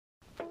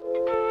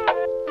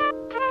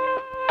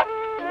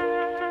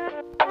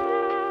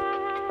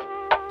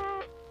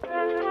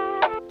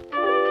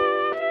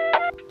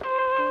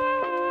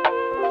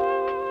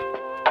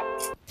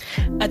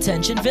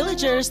Attention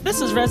villagers,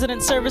 this is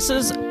Resident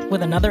Services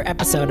with another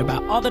episode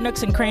about all the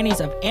nooks and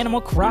crannies of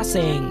Animal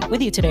Crossing.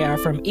 With you today are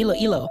from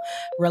Iloilo,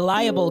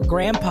 reliable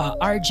grandpa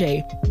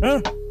RJ.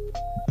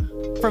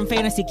 From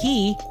Fantasy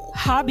Key,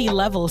 hobby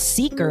level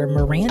seeker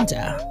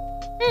Miranda.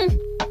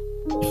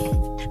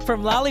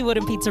 From Lollywood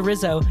and Pizza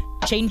Rizzo,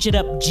 change it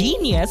up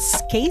genius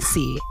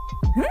Casey.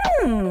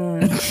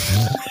 And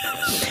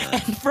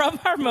from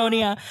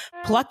Harmonia,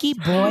 plucky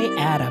boy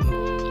Adam.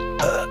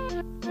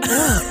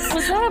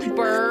 Was that a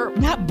burp?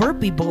 Not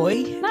burpy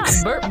boy. Not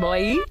burp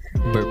boy.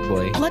 Burp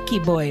boy. Plucky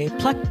boy.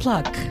 Pluck,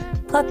 pluck.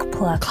 Pluck,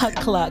 pluck. Cluck,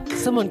 cluck.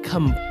 Someone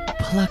come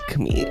pluck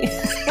me.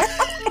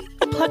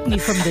 Pluck me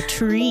from the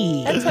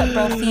tree. That's what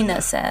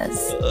Brofina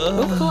says.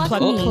 Pluck,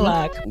 pluck, me.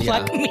 pluck. Yeah.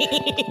 Pluck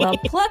me. Well,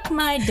 pluck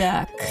my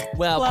duck.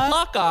 Well,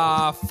 pluck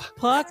off.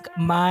 Pluck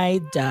my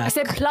duck. I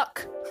said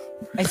pluck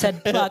I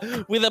said pluck.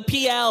 With a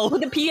PL.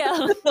 with a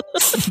PL.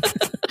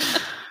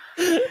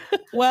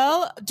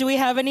 Well, do we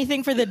have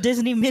anything for the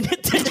Disney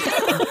Minute today?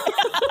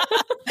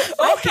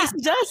 Oh, Casey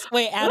does.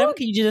 Wait, Adam,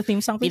 can you do the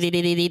theme song, please? The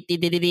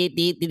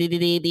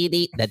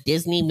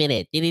Disney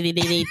Minute.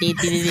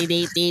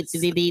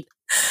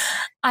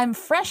 I'm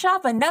fresh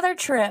off another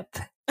trip.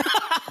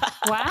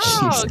 Wow,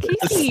 Jesus.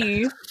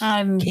 Casey.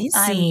 I'm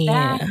Casey.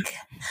 back.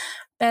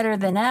 Better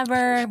than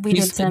ever. We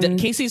did some.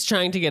 Casey's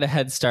trying to get a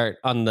head start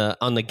on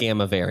the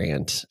Gamma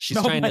variant. She's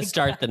Oh trying my to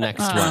start the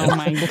next Oh one.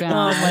 my Oh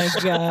god. my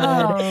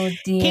god. Oh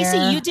dear. Casey,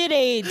 you did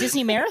a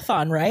Disney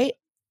marathon, right?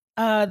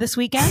 This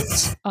weekend?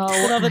 Oh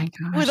With all the- my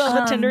gosh. With all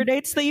the Tinder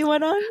dates that you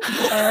went on?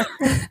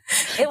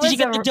 It was you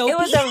get the dopey? It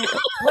was a.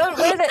 What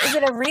is it? Is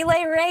it a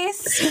relay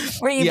race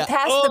where you Yeah.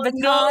 pass Oh, the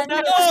baton? no.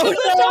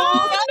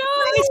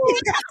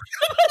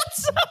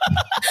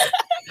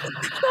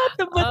 Not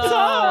the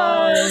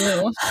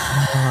baton.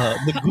 Oh.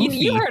 The goofy.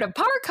 You heard a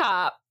park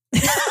hop.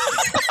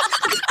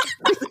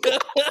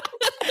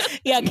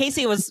 Yeah,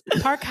 Casey was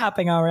park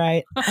hopping all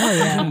right. Oh, Oh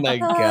yeah. my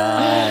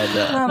god.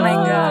 Oh my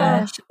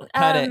gosh.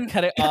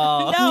 Cut it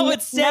off. No,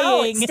 it's staying.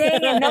 No, it's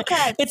staying in. No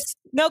cuts. It's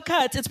no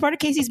cuts. It's part of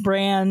Casey's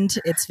brand.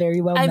 It's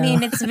very well I known.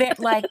 mean, it's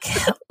like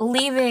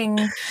leaving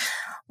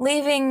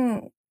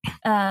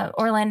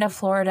Orlando,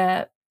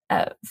 Florida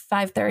at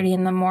 5:30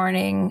 in the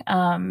morning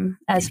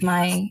as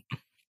my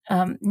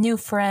new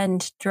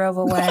friend drove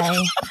away.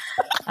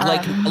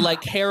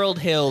 Like Harold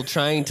Hill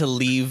trying to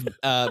leave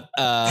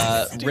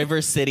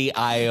River City,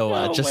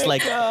 Iowa, Oh just my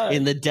like God.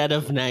 in the dead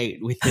of night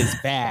with his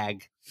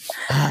bag.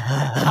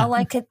 All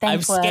I could think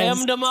I've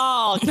scammed them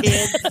all,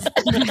 kids.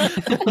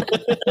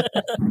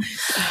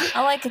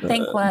 all I could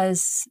think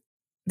was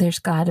there's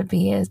got to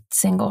be a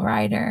single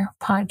rider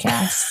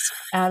podcast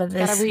out of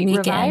this Gotta revive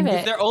weekend.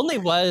 it. There only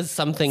was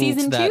something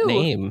Season to that 2.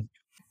 name.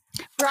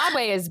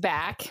 Broadway is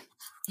back.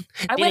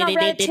 I went on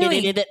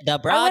Ratatouille. The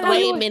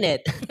Broadway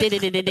Minute.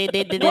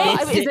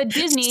 Well, is it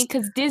Disney?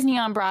 Because Disney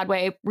on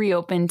Broadway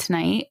reopened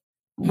tonight.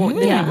 The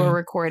night we're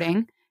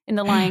recording. In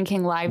the Lion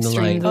King live The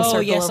stream, Lion- The oh,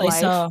 Circle yes, of I Life.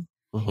 saw.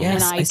 Mhm.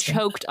 Yes, and I saw.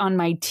 choked on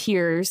my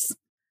tears.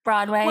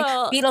 Broadway.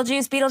 Well-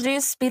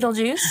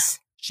 Beetlejuice.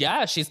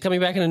 Yeah, she's coming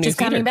back in a new Just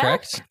theater, coming back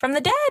correct? from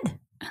the dead.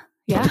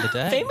 Yeah. The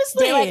day.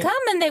 Famously. Daylight come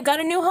and they've got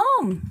a new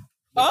home.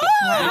 Oh!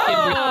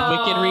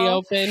 Wicked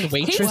reopened.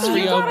 Waitress Casey,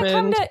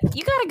 reopened.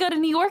 you gotta go to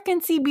New York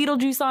and see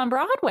Beetlejuice on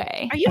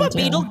Broadway. Are you a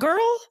Beetle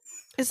girl?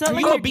 Is that Are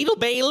like you a your Beetle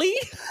Bailey?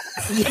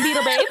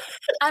 Beetle babe?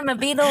 I'm a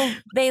Beetle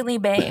Bailey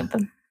babe.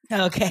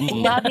 Okay.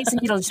 Love me some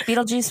Beetlejuice.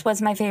 Beetlejuice was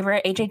my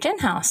favorite HHN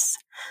house.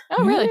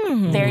 Oh, really?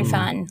 Mm. Very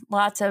fun.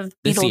 Lots of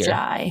This year.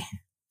 Beetlejuice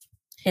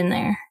in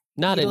there.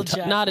 Not in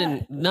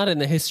Beetlejuice. not in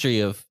the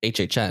history of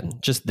HHN.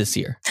 Just this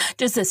year.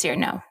 Just this year,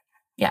 no.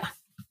 Yeah.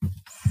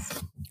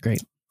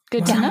 Great.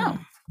 Good to Wow. know.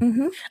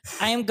 Mm-hmm.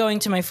 I am going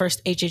to my first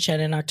HHN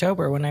in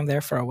October when I'm there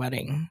for a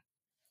wedding.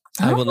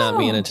 I will not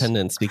be in Oh.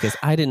 attendance because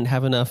I didn't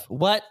have enough.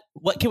 What?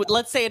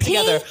 Let's say it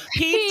together.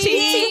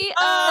 PTO.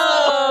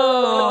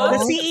 The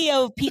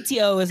CEO of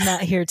PTO is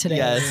not here today.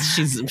 Yes,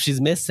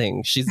 she's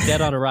missing. She's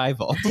dead on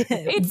arrival.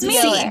 It's me,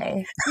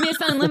 DOA. Miss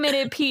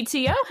Unlimited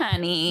PTO,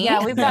 honey.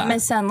 Yeah, we've got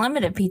Miss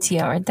Unlimited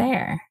PTO right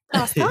there.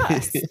 Us.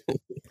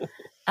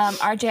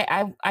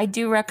 RJ, I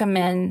do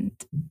recommend.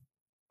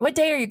 What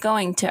day are you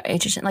going to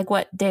HHN? Like,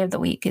 what day of the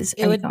week are It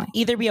you would going?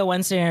 either be a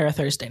Wednesday or a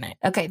Thursday night.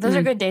 Okay, those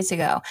are good days to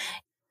go.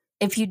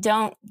 If you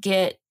don't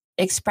get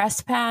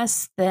Express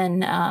Pass,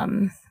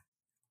 then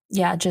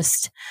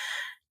just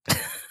Are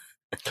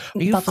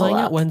you buckle flying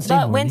up. out Wednesday But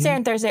morning? Wednesday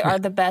and Thursday are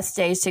the best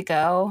days to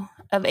go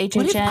of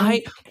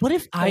HHN. What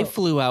if I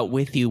flew out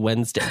with you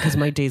Wednesday? Because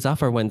my days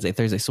off are Wednesday,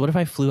 Thursday. So what if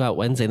I flew out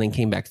Wednesday and then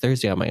came back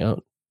Thursday on my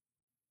own?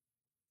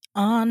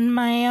 On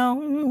my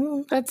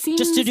own. That seems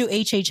Just to do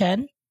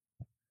HHN?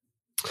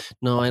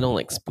 No, I don't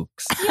like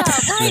spooks. Yeah,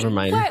 right. Never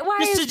mind. Why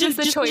Just is to do- this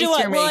the just to choice do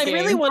what? you're Well, I making?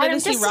 really wanted I'm to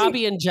see just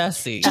Robbie and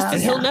Jesse. Oh,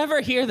 And he'll yeah.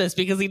 never hear this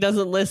because he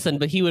doesn't listen,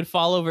 but he would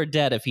fall over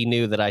dead if he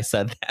knew that I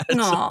said that.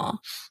 Aw.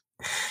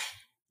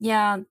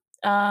 Yeah.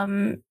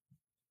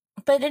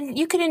 But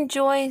you could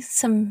enjoy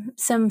some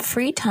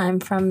free time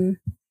from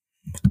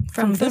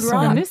from Food this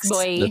Rocks. one. This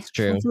boy. That's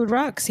true. From Food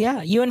Rocks,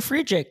 yeah. You and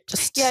Friedrich.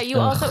 Just You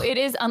also, it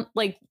is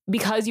like,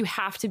 because you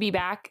have to be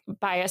back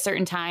by a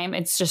certain time,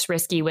 it's just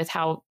risky with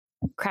how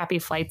crappy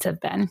flights have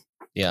been.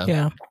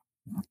 Yeah.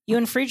 You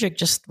and Friedrich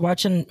just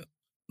watching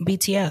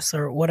BTS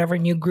or whatever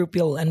new group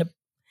you'll end up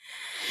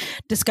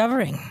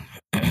discovering.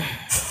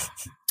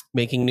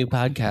 Making new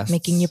podcasts.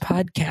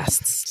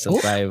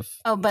 Since I've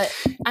Oh, but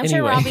I'm sure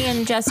Anyway. Robbie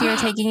and Jesse are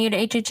taking you to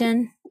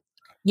HHN.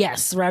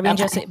 Yes, Robbie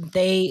and Okay.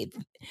 Jesse.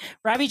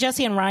 Robbie,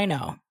 Jesse, and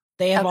Rhino.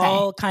 They have Okay.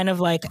 all kind of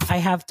like, I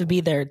have to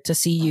be there to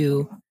see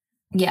you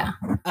Yeah.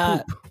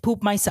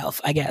 poop myself,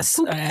 I guess.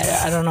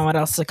 I don't know what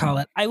else to call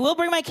it. I will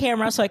bring my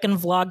camera so I can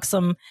vlog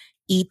some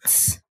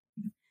eats.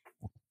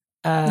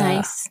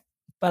 Nice.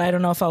 But I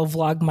don't know if I'll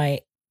vlog my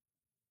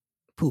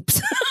poops.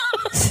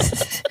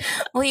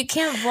 Well, you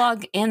can't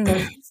vlog in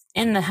the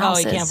Oh,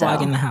 houses. you can't so-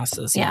 vlog in the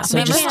houses. Yeah. So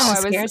Maybe just- in I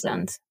the was- scare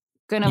zones.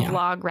 Gonna Yeah.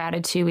 vlog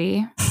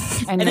Ratatouille.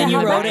 and then you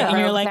Yeah, wrote it Rebecca and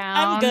you're wrote like,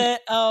 down, I'm good.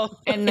 Oh.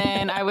 And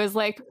then I was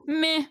like,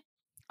 meh,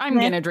 I'm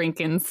Meh. gonna drink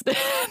instead.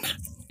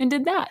 And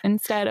did that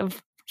instead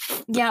of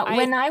Yeah.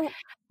 When I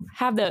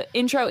have the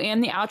intro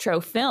and the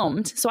outro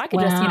filmed. So I could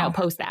just, Wow.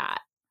 post that.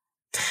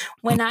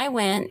 when I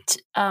went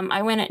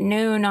at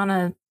noon on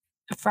a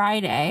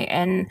Friday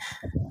and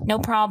no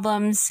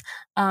problems.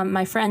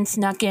 My friend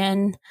snuck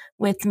in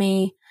with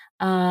me.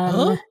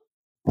 Huh?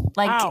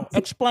 Like How?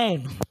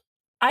 Explain.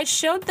 I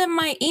showed them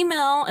my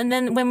email, and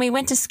then when we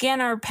went to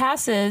scan our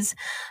passes,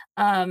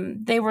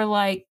 they were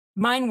like,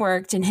 mine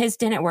worked and his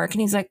didn't work.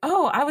 And he's like,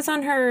 oh, I was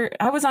on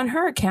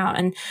her account.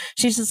 And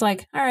she's just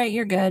like, all right,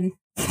 you're good.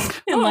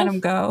 And let him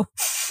go.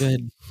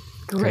 good.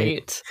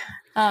 Great.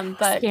 But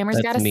Scammers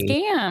That's got a me.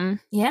 scam.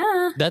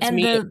 yeah. That's and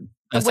me. the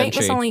That's wait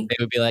was entry. only, They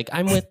would be like,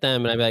 I'm with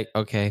them. And I'd be like,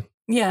 okay.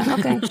 yeah,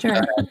 okay,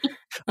 sure.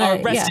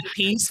 Rest Yeah. in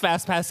peace.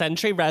 Fast pass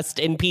entry. Rest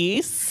in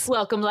peace.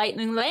 Welcome,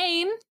 Lightning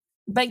Lane.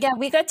 But yeah,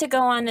 we got to go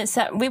on it.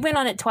 We went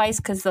on it twice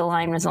because the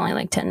line was only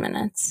like 10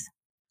 minutes.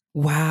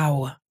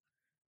 Wow.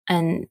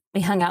 And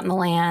we hung out in the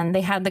land.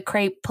 They had the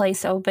crepe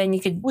place open.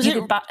 You could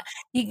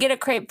get a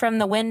crepe from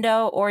the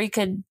window, or you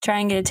could try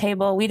and get a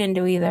table. We didn't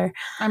do either.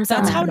 I'm so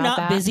That's mad how about not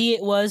that. busy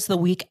it was the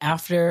week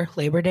after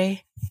Labor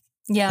Day.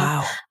 Yeah.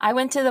 Wow. I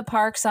went to the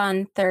parks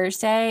on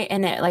Thursday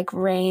and it like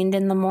rained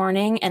in the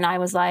morning, and I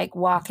was like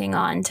walking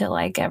on to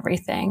like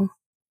everything.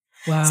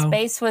 Wow.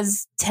 Space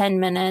was 10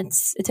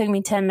 minutes. It took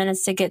me 10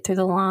 minutes to get through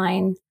the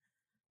line.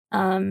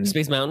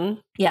 Space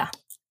Mountain? Yeah.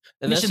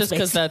 And that's Mission just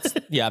because Space.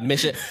 that's,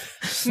 Mission.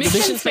 Mission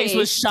Mission Space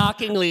was Space.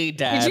 shockingly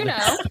dead. Did you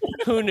know?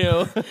 Who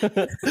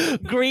knew?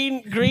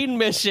 Green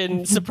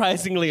Mission,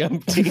 surprisingly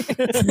empty.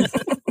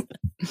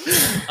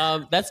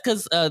 That's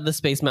because the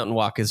Space Mountain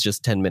walk is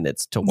just 10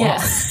 minutes to walk.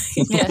 Yes.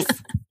 Yes.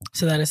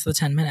 So that is the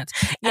 10 minutes.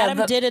 Yeah, Adam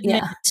but- did admit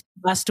yeah.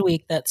 last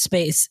week that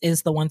space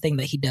is the one thing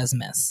that he does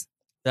miss.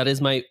 That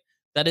is my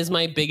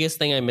biggest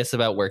thing I miss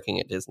about working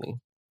at Disney.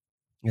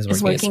 Is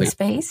at working Space.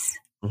 space?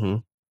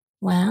 Mhm.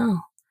 Wow.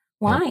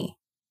 Why?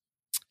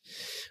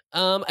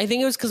 I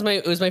think it was because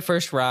it was my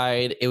first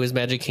ride. It was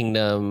Magic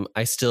Kingdom.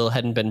 I still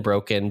hadn't been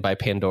broken by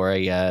Pandora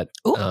yet.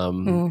 Ooh.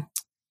 Mm.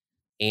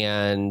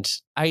 And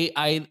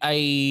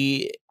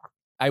I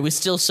was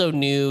still so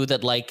new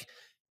that like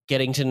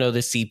getting to know the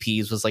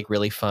CPs was like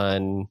really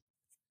fun.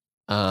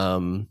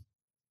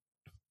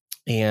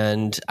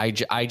 And I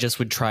just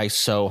would try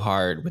so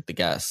hard with the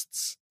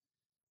guests.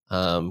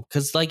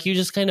 Because like you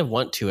just kind of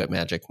want to at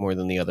Magic more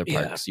than the other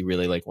Yeah. parks. You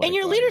really like want And to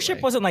your go out of leadership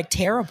way. wasn't like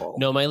terrible.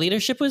 No, my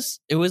leadership was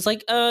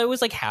like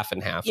half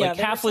and half. Yeah, like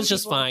there were half some was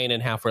just people- fine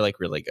and half were like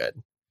really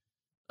good.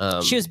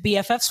 She was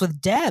BFFs with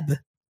Deb.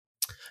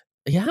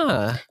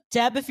 Yeah.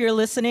 Deb, if you're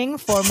listening,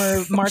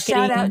 former marketing,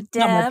 Shout out, not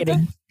Deb.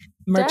 marketing,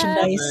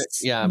 merchandise.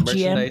 Yeah, GM.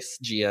 merchandise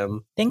GM.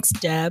 Thanks,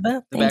 Deb.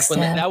 Thanks, Back when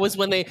Deb. that was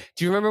when they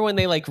do you remember when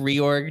they like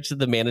reorged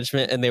the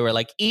management and they were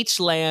like each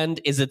land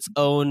is its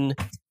own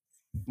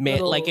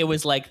like it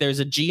was like there's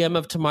a GM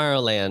of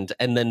Tomorrowland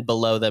and then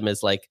below them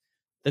is like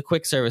the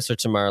quick service for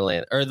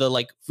Tomorrowland or the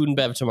like food and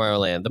bev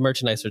Tomorrowland, the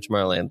merchandise for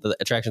Tomorrowland, the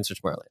attractions for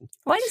Tomorrowland.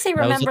 Why do you say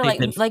That was what remember they like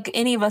did. like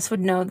any of us would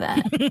know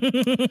that?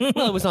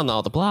 Well, it was on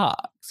all the blogs.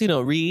 You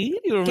know, read.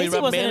 You know, read Casey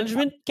about wasn't in-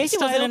 management. Casey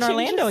style wasn't in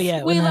Orlando changes.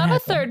 yet. We when that love a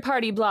happened. third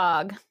party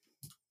blog.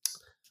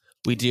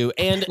 We do,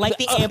 and Like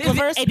the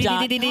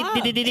Ampliverse.com.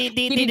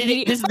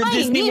 This is the Finding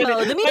Disney Nemo,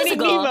 one. the Finding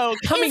musical, Nemo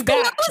coming It's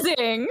back.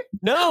 closing.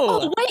 No,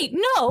 Oh wait,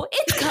 no,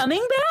 it's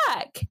coming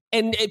back.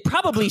 and it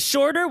probably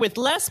shorter with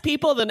less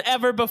people than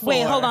ever before.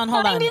 Wait, hold on.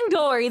 Finding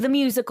Dory, the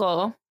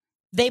musical.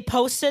 They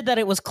posted that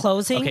it was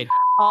closing. Okay,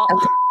 All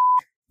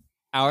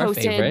our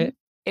posted. favorite.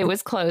 It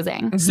was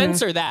closing.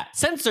 Censor that.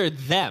 Censor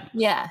them.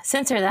 Yeah,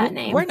 censor that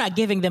name. We're not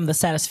giving them the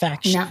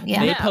satisfaction. No, yeah.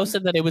 They No.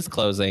 posted that it was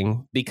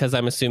closing because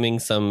I'm assuming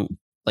some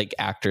like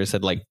actors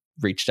had like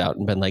reached out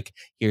and been like,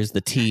 "Here's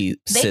the tea,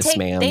 sis,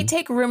 ma'am." They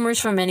take rumors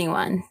from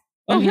anyone.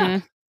 Oh yeah.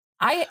 Mhm.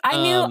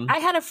 I knew I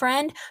had a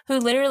friend who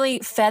literally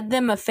fed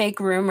them a fake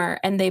rumor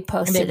and they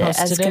posted, it as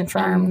posted it?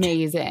 confirmed.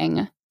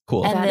 Amazing.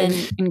 Cool. And That then-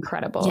 is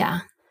incredible. Yeah.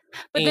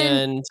 But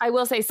then and I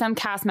will say some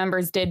cast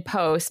members did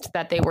post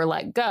that they were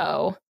let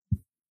go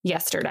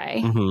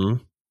yesterday.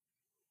 mhm.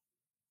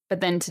 But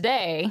then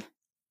today,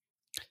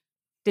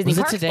 Disney was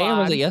it Parks today blog,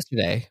 or was it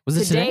yesterday? Was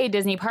it today? today?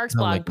 Disney Parks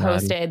Oh my blog God.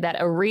 posted that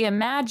a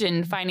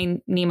reimagined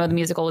Finding Nemo the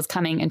musical was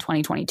coming in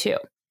 2022.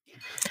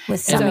 With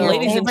some And of your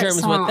ladies and favorite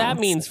germs, what that songs.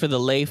 means for the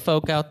lay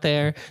folk out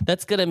there,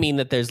 that's going to mean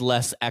that there's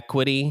less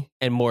equity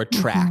and more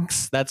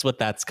tracks. That's what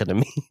that's going to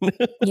mean.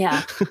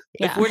 Yeah.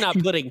 If we're not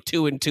putting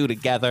 2 and 2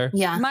 together.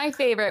 Yeah. My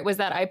favorite was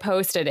that I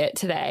posted it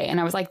today and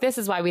I was like, this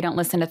is why we don't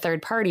listen to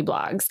third party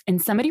blogs. And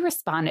somebody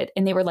responded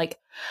and they were like,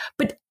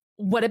 but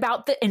what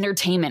about the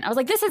entertainment? I was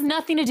like, this has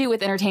nothing to do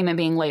with entertainment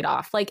being laid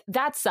off. Like,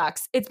 that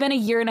sucks. It's been a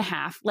year and a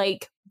half.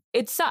 Like,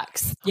 it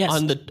sucks. Yes.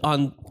 On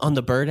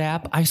the Bird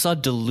app, I saw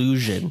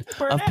delusion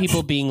Bird of app.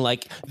 people being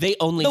like, they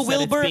only The said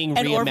Wilbur it's being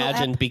and Orville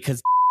reimagined app?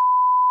 because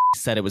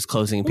said it was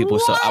closing and people were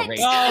so What?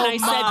 outraged. Oh and I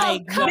my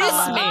said, God.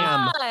 Miss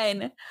Ma'am,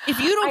 on. if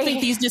you don't I-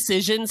 think these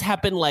decisions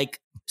happen like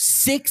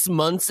 6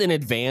 months in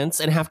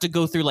advance and have to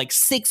go through like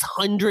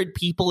 600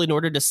 people in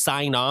order to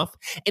sign off,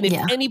 and if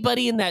Yeah.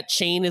 anybody in that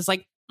chain is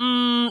like,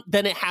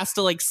 then it has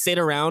to like sit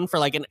around for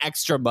like an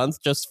extra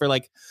month just for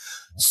like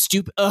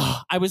stupid.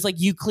 I was like,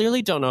 you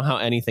clearly don't know how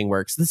anything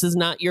works. This is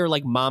not your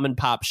like mom and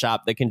pop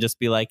shop that can just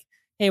be like,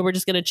 hey, we're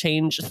just going to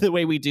change the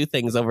way we do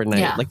things overnight.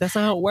 Yeah. Like, that's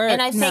not how it works.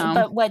 And I think, No.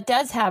 but what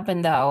does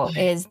happen though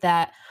is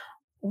that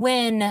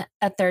when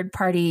a third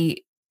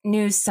party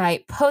news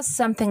site posts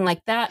something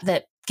like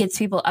that gets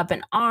people up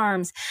in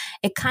arms,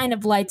 it kind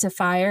of lights a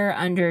fire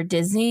under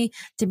Disney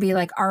to be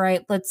like, all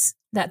right,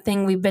 that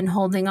thing we've been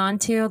holding on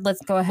to,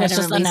 let's go ahead Let's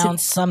and just release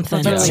announce something.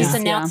 it. Yeah. Let's just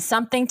Yeah. announce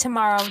something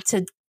tomorrow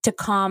to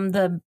calm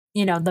the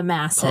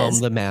masses. Calm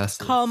the masses.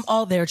 Calm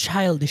all their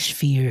childish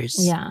fears.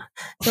 Yeah.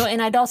 So, and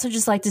I'd also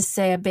just like to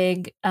say a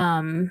big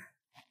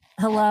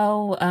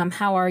hello.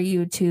 How are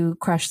you to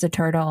Crush the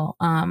Turtle?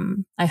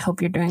 I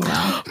hope you're doing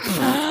well.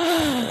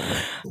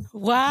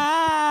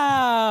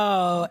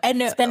 Wow.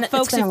 And It's been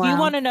folks, a if you while.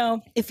 want to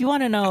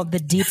know the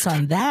deets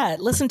on that,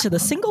 listen to the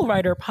Single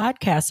Writer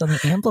podcast on the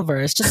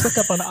Ampliverse. Just look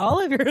up on all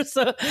of your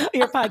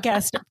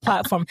podcast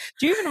platform.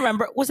 Do you even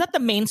remember? Was that the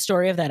main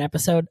story of that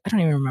episode? I don't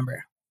even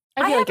remember.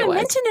 I I feel like it haven't was.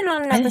 mentioned it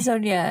on an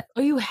episode yet.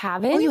 Oh, you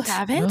haven't? Oh, you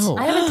haven't? No.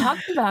 I haven't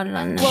talked about it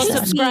on an Well, episode.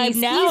 subscribe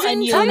now Season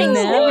and you'll two.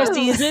 know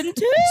season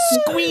 2.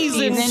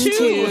 Squeezing Season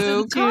two.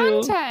 2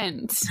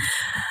 content.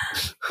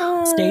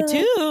 Stay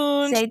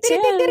tuned. Stay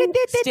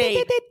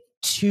tuned.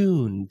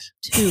 Stay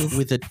tuned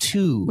with a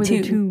 2. With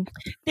a 2.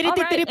 All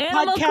right,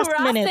 Animal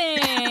Podcast minute.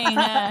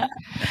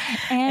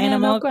 Crossing.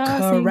 Animal In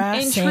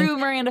Crossing. true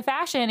Miranda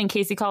fashion, in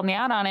case he called me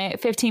out on it,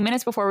 15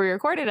 minutes before we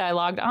recorded, I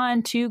logged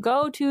on to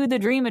go to the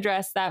dream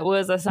address that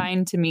was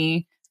assigned to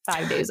me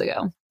 5 days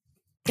ago.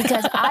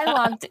 Because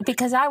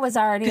I was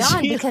already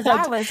on because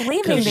I was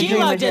leaving the She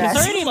dream logged in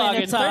address. 30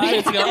 minutes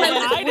ago, and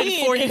I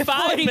did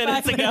 45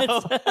 minutes ago.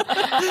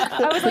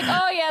 I was like,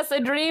 oh, yes, a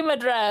dream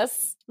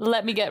address.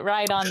 Let me get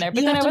right on there.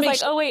 But You then have I to was make like,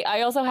 sure- oh, wait,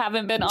 I also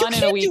haven't been You on in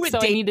a can't week, do it so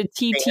I daily need to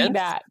TT advance.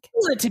 back. You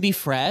want it to be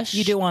fresh.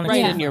 You do want it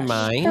right to in be your fresh.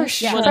 mind. For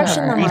sure. Whatever.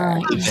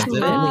 Fresh in the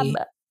mind.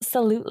 Absolutely.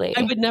 Absolutely.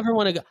 I would never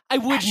want to go. I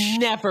would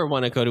never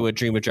want to go to a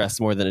dream address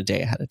more than a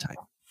day ahead of time.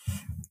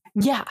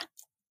 Yeah.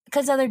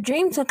 Because other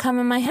dreams would come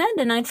in my head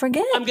and I'd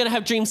forget. I'm gonna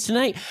have dreams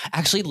tonight.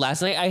 Actually,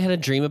 last night I had a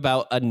dream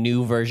about a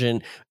new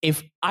version.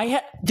 This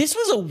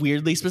was a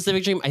weirdly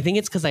specific dream. I think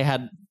it's because I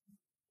had.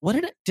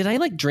 Did I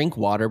like drink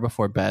water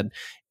before bed?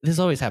 This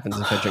always happens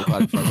if I drink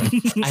water before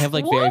bed. I have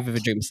like very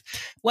vivid dreams.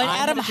 When I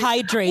Adam had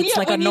a dream- hydrates Yeah,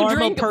 like a when you normal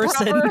drink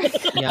person.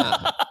 proper-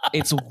 Yeah,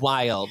 it's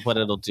wild what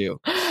it'll do.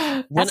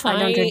 That's why I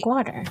don't drink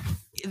water.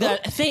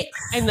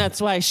 And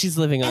that's why she's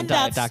living on And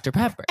Diet that's- Dr.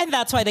 Pepper. And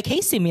that's why the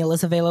Casey meal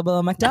is available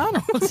at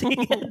McDonald's. You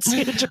get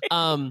to drink.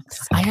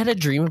 I had a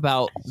dream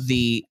about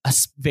a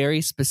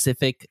very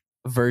specific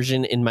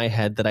version in my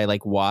head that I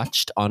like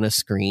watched on a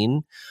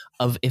screen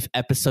of if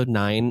episode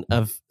 9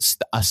 of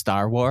a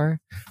Star Wars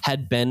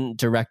had been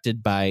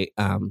directed by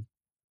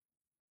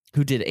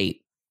who did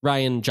 8?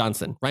 Ryan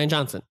Johnson.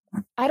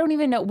 I don't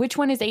even know which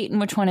one is 8 and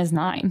which one is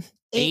 9.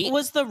 8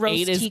 was the Rose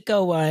eight is-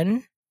 Tico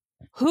one.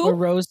 Who?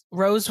 Where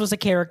Rose was a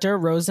character.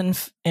 Rose and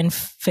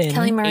Finn.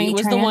 Kelly Marie 8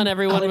 was the Tran. one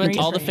everyone Marie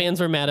all the Tran.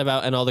 fans were mad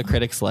about and all the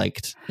critics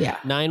liked. Yeah.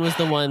 9 was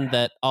the one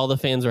that all the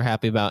fans were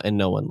happy about and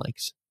no one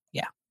liked.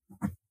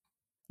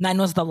 9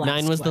 was the last.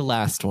 9 was the one.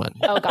 last one.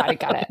 Oh, got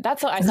it.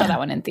 That's what I saw that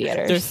one in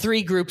theaters. There are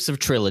 3 groups of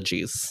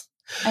trilogies.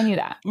 I knew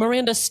that.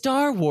 Miranda,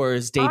 Star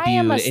Wars I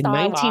am a debuted in Star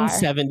Wars.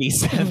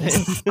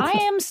 1977. I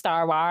am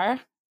Star Wars.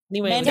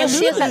 Anyway, Manda Yeah,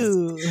 she has that-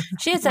 Lulu.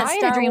 She has that I had a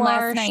Star dream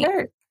last Wars night.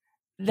 shirt.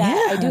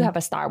 That I do Yeah. have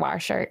a Star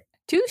Wars shirt.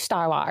 2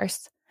 Star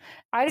Wars.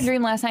 I had a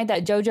dream last night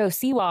that JoJo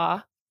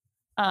Siwa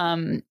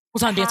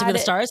Was on Dancing with the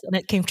had- Stars, and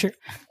it came true.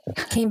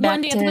 Came back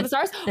won Dancing to with the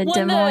Stars. the Won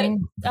Des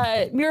Moines.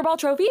 Mirrorball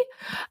trophy.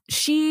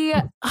 She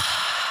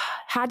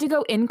had to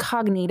go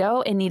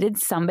incognito and needed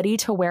somebody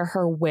to wear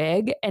her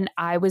wig, and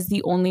I was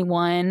the only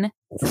one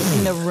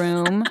in the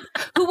room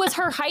who was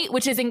her height,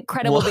 which is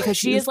incredible What because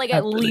she is is like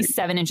happening? at least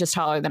 7 inches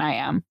taller than I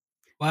am.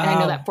 Wow. And I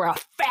know that for a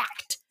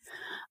fact.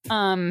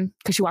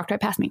 Because she walked right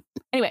past me.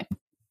 Anyway,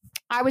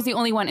 I was the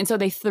only one. And so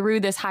they threw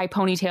this high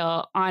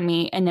ponytail on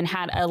me and then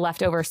had a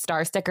leftover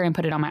star sticker and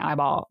put it on my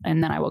eyeball.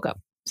 And then I woke up.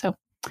 So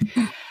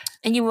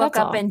And you woke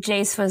That's up all. and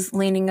Jace was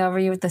leaning over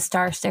you with the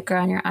star sticker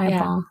on your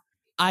eyeball.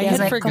 I Yeah, had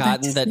like, go back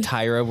forgotten to that sleep.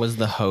 Tyra was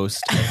the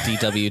host of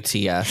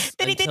DWTS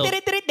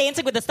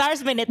Dancing with the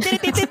Stars minute.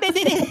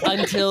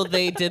 until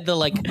they did the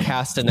like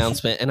cast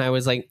announcement, and I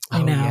was like,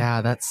 I "Oh know.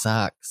 yeah, that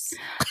sucks."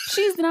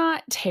 She's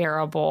not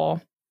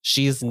terrible.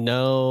 She's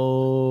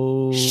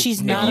no.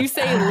 She's no. not. You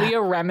say Leah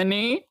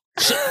Remini?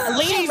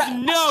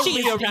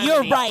 Leah,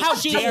 you're right. How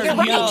She's dare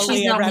no you? She's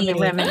Leah not Leah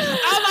Remini. Remini.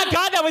 Oh my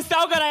god, that was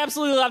so good! I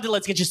absolutely loved it.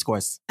 Let's get your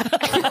scores.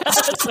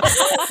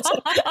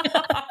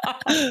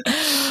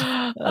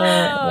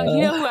 Oh,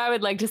 you know who I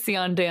would like to see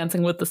on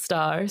Dancing with the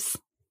Stars?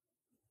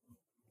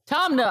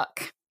 Tom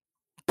Nook.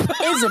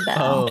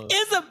 Isabel.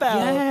 Isabel.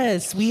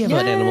 Yes, we have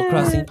an Animal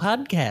Crossing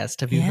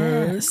podcast. Have you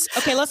heard? Yes.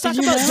 Okay, let's talk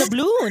Did you about know?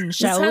 Doubloon, Let's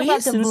shall talk we?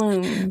 about the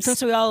blooms.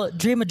 Since we all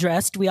dream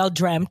addressed, we all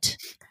dreamt.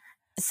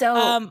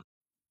 So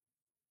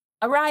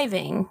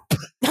arriving.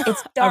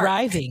 It's dark.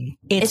 Arriving.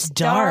 It's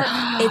dark.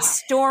 dark. It's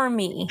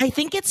stormy. I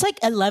think it's like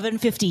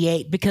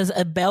 11:58 because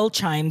a bell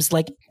chimes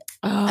like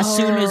as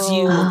soon as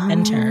you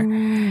enter,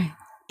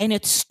 and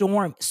it's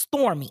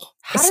stormy.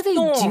 How do they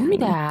Stormy.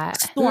 do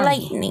that? Stormy.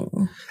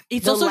 Lightning.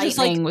 It's The also just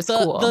like lightning was the,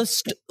 cool.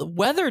 the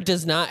weather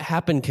does not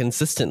happen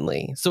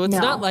consistently, so it's No.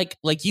 not like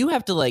you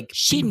have to like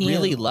She be knew.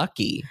 really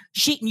lucky.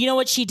 You know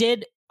what she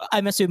did?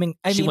 I'm assuming.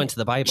 She went to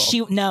the Bible.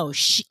 She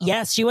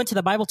went to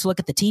the Bible to look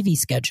at the TV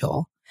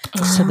schedule.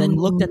 So then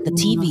looked at the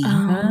TV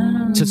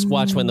to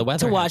watch when the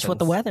weather. to watch what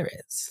the happens. weather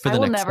is. For I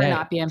the will next never day.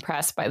 not be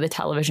impressed by the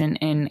television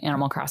in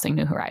Animal Crossing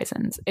New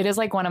Horizons. It is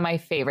like one of my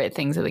favorite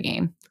things of the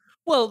game.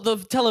 Well, the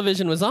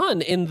television was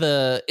on in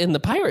the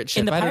pirate ship.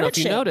 In the I don't know pirate if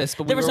you ship. noticed,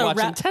 but There we was were a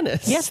watching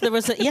tennis. Yes, there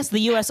was. The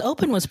U.S.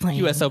 Open was playing.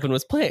 U.S. Open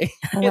was playing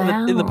in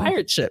the Wow.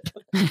 pirate ship.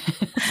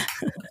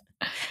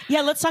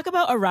 Yeah, let's talk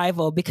about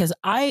Arrival because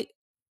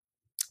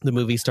The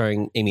movie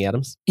starring Amy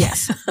Adams.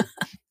 yes,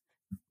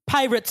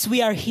 pirates,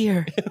 we are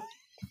here.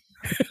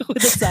 With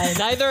a sign.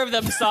 Neither of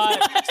them saw it.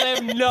 So I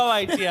have no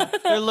idea.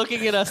 They're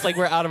looking at us like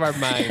we're out of our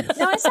minds.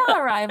 No, I saw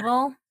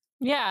Arrival.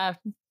 Yeah.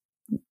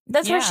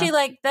 That's where Yeah. she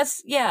like.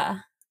 That's yeah.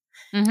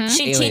 Mhm.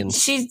 She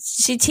Aliens. she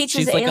teaches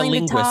She's the like a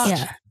alien to talk.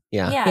 linguist.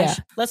 Yeah. Yeah. Yeah.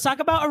 Let's talk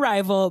about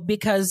Arrival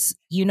because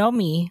you know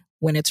me,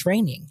 when it's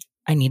raining,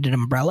 I need an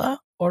umbrella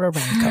or a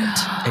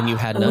raincoat. And you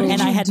had Oh, none.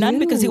 And I you had none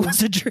because it do?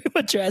 was a dream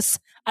address.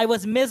 I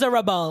was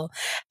miserable.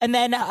 And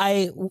then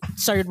I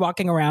started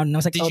walking around and I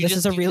was like, Did oh, you this just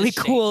is a do the really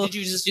shake? cool. Did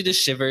you just do the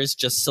shivers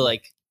just to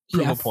like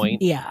prove yeah, a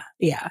point? Yeah.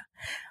 Yeah.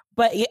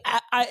 But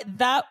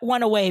that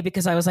went away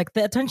because I was like,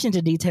 the attention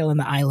to detail in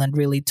the island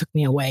really took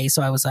me away.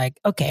 So I was like,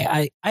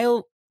 okay,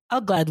 I'll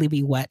gladly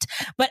be wet.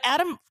 But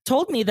Adam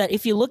told me that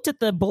if you looked at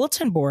the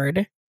bulletin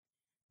board,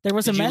 there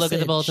was Did a you message. look at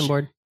the bulletin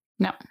board?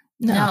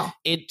 No.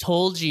 It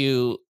told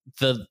you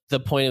the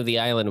point of the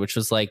island, which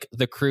was like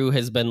the crew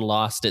has been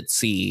lost at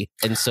sea,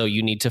 and so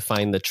you need to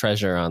find the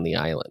treasure on the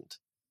island.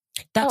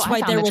 That's I why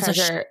found there the was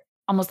treasure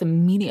almost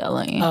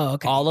immediately. Oh,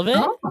 okay. All of it?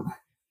 Oh.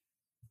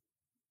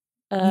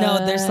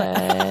 No, there's no.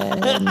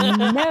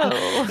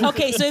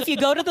 Okay, so if you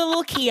go to the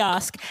little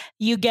kiosk,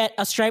 you get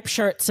a striped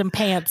shirt, some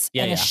pants,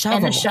 Yeah, and yeah. a shovel.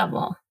 And a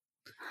shovel.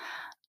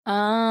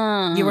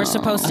 You were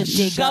supposed to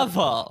dig up.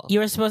 Shovel. You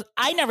were supposed.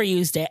 I never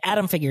used it.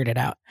 Adam figured it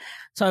out.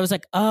 So I was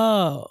like,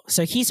 oh.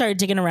 So he started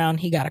digging around.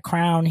 He got a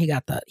crown. He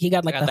got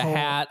like I got the whole,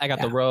 hat. I got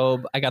yeah. the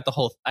robe. I got the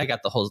whole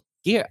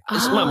gear.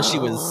 Mama, she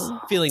was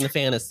feeling the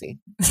fantasy,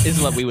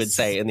 is what we would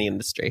say in the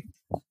industry.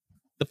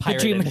 The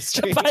pirate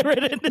industry. The pirate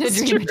The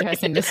industry. dream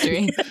address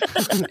industry.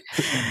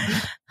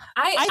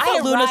 I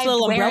thought Luna's arrived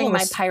little umbrella wearing my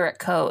was- pirate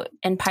coat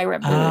and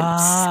pirate boots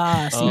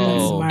Ah, so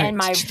that's Oh. smart. and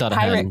my She thought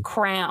pirate ahead.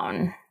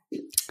 crown.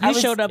 You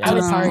showed up yeah. to I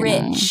the was party.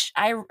 rich.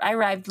 I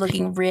arrived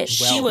looking rich.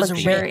 She was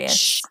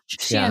luxurious.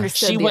 rich. She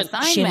understood She the went.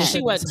 assignment.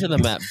 She went to the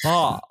Met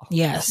Ball.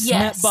 Yes.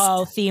 Yes.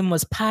 Netball theme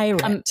was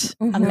pirate.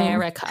 Mhm.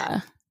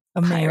 America.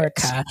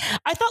 America.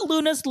 I thought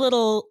Luna's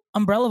little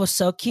umbrella was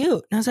so cute.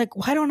 And I was like,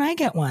 why don't I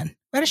get one?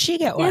 Why does she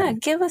get one? Yeah,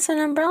 give us an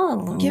umbrella,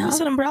 Luna. Give us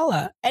an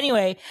umbrella.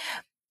 Anyway,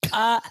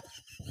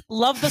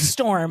 love the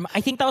storm.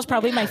 I think that was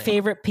probably my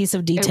favorite piece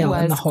of detail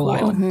in was the whole cool.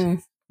 island.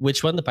 Mhm.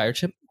 Which one? The pirate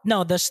ship?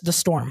 No, the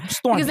storm.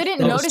 Storm. Because I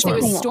didn't notice it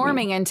was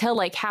storming until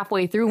like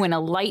halfway through when a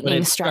lightning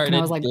When it struck, and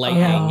I was like, started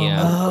lightning,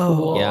 yeah. Oh.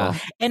 cool. Yeah.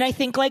 And I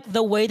think like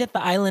the way that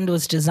the island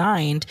was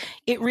designed,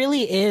 it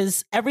really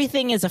is,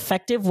 everything is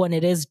effective when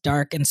it is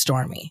dark and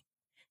stormy.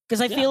 Because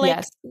I feel like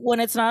Yes.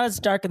 when it's not as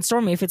dark and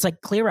stormy, if it's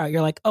like clear out,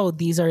 you're like, oh,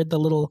 these are the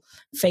little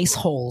face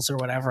holes or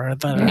whatever.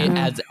 that are- It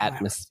adds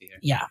atmosphere.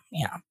 Yeah,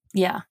 yeah.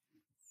 Yeah.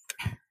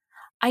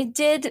 I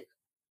did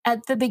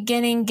at the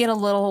beginning get a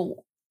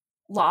little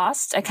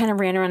lost. I kind of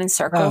ran around in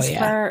circles Oh, yeah.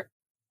 for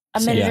a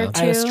So, minute yeah. or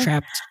two. I was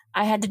trapped.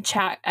 I had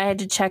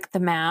to check the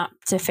map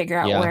to figure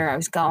out Yeah. where I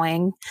was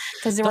going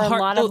because there The were hard-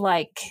 a lot of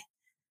like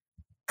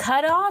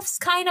cutoffs,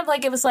 kind of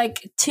like it was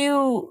like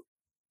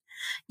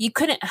you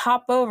couldn't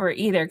hop over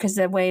either because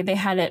the way they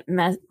had it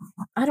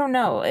I don't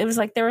know. It was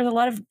like there was a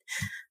lot of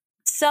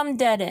some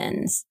dead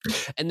ends.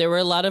 And there were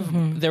a lot of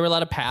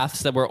Mhm.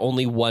 paths that were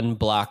only one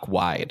block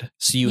wide.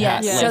 So you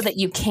Yes, had so like, that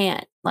you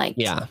can't like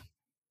yeah.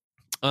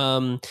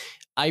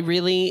 I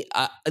really,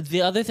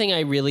 the other thing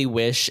I really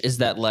wish is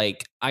that,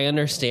 like, I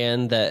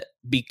understand that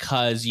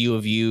because you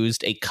have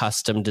used a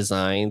custom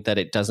design that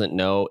it doesn't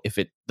know if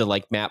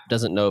the map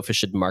doesn't know if it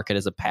should mark it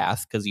as a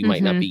path because you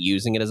might not be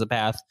using it as a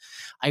path.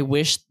 I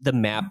wish the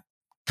map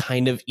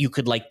kind of, you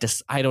could like,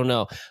 I don't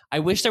know. I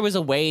wish there was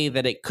a way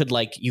that it could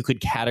like, you could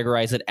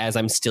categorize it as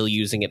I'm still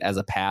using it as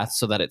a path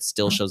so that it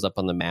still shows up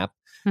on the map.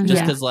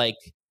 Just because like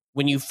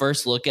when you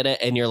first look at it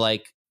and you're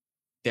like,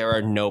 there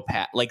are no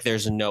path, like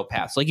there's no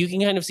paths. Like you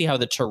can kind of see how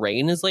the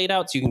terrain is laid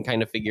out, so you can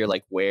kind of figure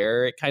like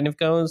where it kind of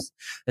goes,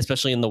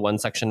 especially in the one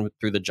section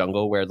through the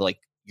jungle where like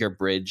your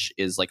bridge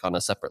is like on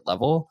a separate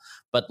level.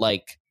 But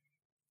like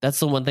that's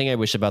the one thing I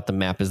wish about the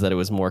map, is that it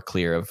was more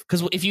clear of,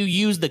 because if you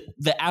use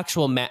the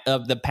actual map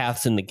of the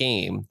paths in the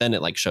game, then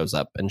it like shows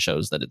up and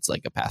shows that it's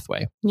like a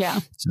pathway. Yeah.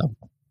 So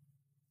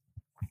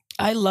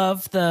I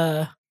love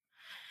the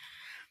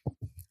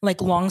like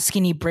long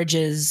skinny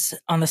bridges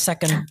on the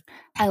second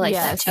I like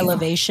that too.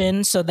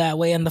 elevation, so that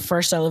way in the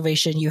first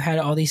elevation you had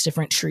all these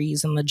different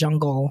trees in the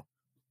jungle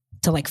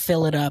to like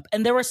fill it up.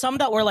 And there were some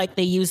that were like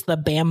they used the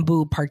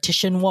bamboo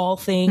partition wall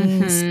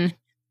things,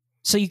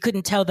 so you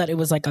couldn't tell that it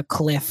was like a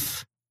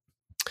cliff.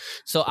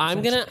 So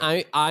I'm gonna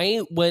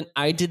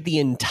I did the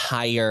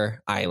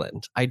entire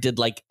island. I did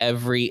like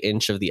every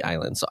inch of the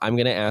island. So I'm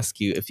gonna ask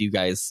you if you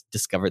guys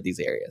discovered these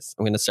areas.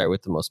 I'm gonna start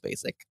with the most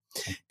basic.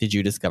 Did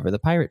you discover the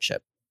pirate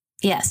ship?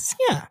 Yes.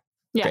 Yeah.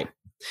 Great.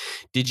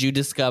 Did you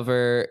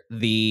discover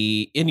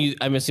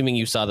I'm assuming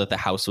you saw that the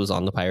house was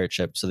on the pirate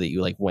ship, so that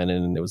you like went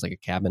in and it was like a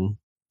cabin?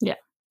 Yeah.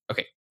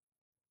 Okay.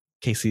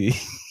 Casey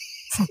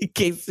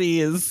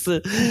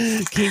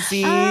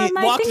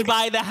walked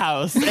by the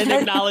house and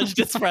acknowledged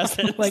its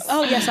presence. Like,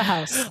 oh yes, a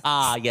house.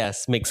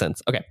 Yes, makes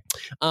sense. Okay.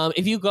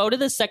 If you go to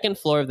the second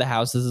floor of the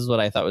house, this is what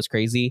I thought was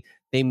crazy.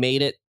 They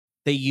made it,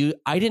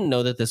 I didn't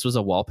know that this was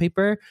a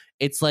wallpaper.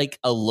 It's like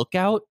a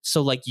lookout.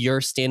 So like you're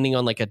standing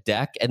on like a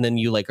deck and then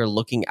you like are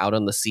looking out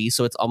on the sea.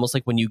 So it's almost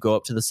like when you go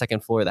up to the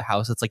second floor of the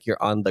house, it's like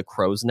you're on the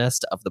crow's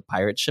nest of the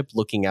pirate ship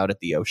looking out at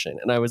the ocean.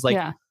 And I was like,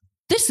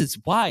 this is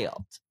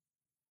wild.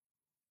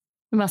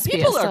 It must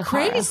People be are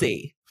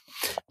crazy.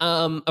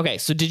 Okay,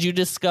 so did you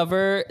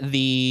discover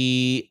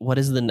what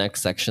is the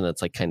next section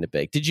that's like kind of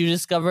big? Did you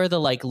discover the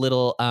like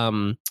little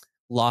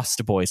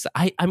Lost Boys?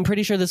 I'm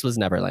pretty sure this was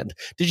Neverland.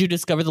 Did you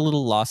discover the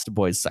little Lost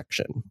Boys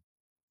section?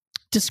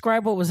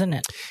 Describe what was in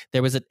it. It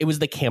was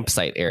the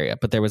campsite area,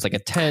 but there was like a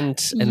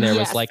tent and there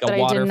was like a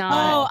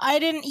waterfall. I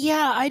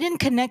didn't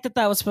connect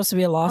that was supposed to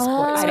be a Lost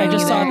Boys. I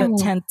just saw either. the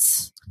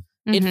tents.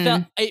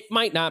 It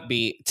might not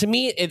be. To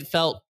me, it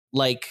felt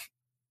like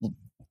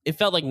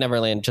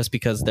Neverland, just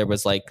because there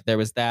was like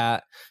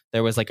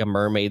a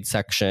mermaid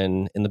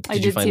section in the. I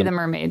did see the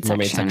mermaid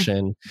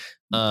section.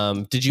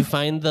 Did you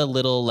find the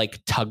little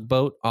like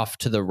tugboat off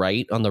to the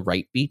right on the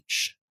right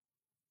beach?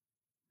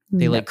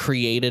 They like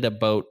created a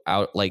boat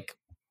out, like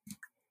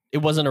it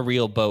wasn't a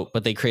real boat,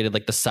 but they created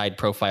like the side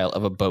profile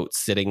of a boat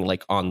sitting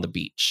like on the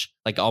beach,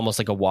 like almost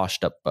like a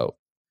washed up boat.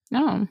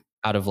 Oh,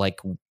 out of like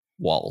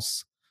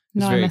walls.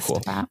 No, very I missed cool.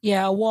 that.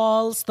 Yeah,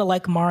 walls, the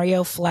like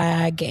Mario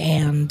flag,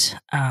 and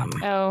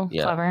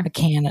clever. a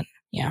cannon.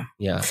 Yeah,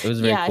 it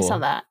was very cool. I saw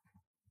that.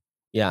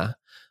 Yeah.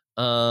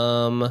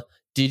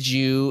 Did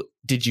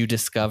you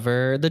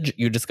discover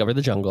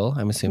the jungle?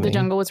 I'm assuming The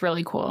jungle was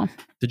really cool.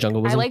 The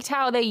jungle was. I liked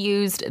how they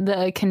used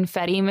the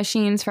confetti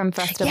machines from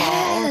Festival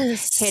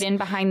hidden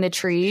behind the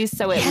trees,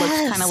 so it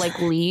looked kind of like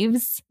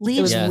leaves.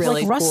 It was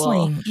really like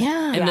rustling. cool.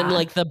 Yeah, and then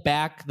like the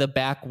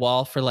back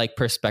wall for like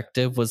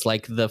perspective was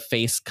like the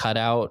face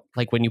cutout,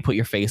 like when you put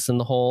your face in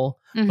the hole,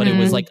 but it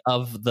was like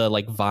of the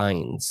like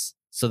vines,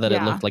 so that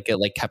it looked like it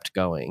like kept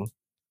going.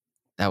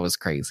 That was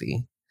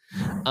crazy.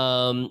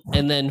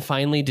 And then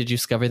finally, did you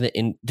discover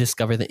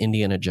the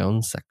Indiana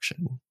Jones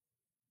section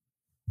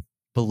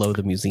below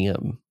the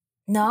museum?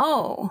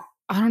 No.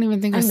 I don't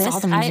even think I saw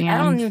the museum. I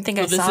don't even think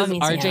I saw the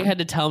museum. RJ had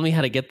to tell me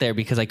how to get there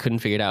because I couldn't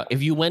figure it out.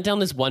 If you went down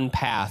this one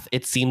path,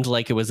 it seemed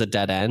like it was a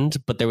dead end,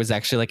 but there was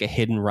actually like a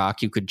hidden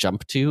rock you could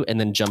jump to and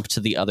then jump to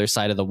the other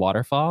side of the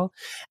waterfall.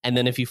 And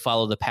then if you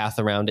follow the path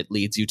around, it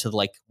leads you to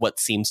like what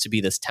seems to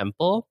be this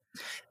temple.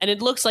 And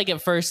it looks like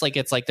at first, like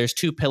it's like there's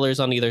two pillars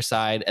on either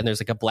side and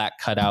there's like a black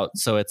cutout.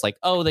 So it's like,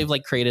 oh, they've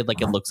like created like,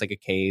 it looks like a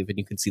cave, and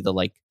you can see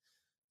the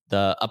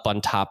up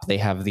on top, they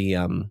have the,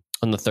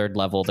 on the third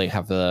level, they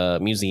have the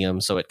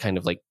museum. So it kind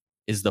of like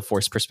is the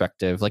forced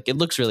perspective. Like it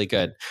looks really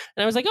good.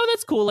 And I was like, oh,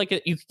 that's cool.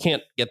 Like you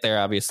can't get there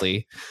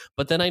obviously.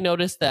 But then I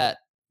noticed that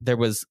there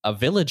was a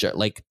villager,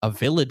 like a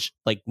village,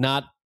 like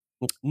not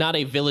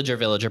a villager,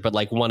 but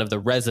like one of the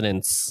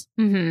residents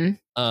who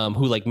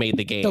like made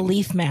the game. The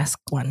leaf mask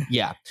one.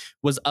 Yeah.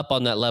 Was up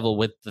on that level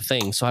with the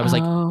thing. So I was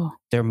like,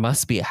 there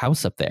must be a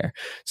house up there.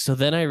 So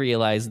then I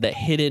realized that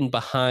hidden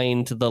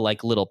behind the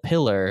like little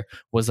pillar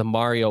was a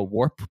Mario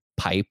warp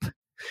pipe.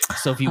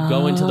 So if you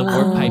go into the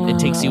warp pipe, it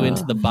takes you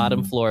into the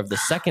bottom floor of the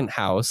second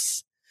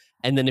house.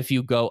 And then if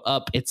you go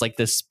up, it's like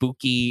this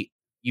spooky,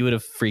 you would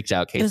have freaked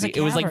out, Casey.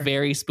 It was like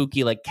very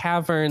spooky, like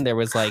cavern. There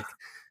was like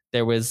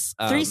There was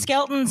 3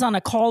 skeletons on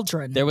a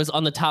cauldron. There was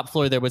on the top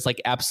floor. There was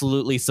like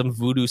absolutely some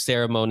voodoo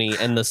ceremony,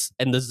 and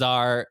the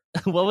czar.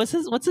 What's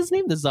his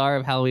name? The czar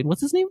of Halloween.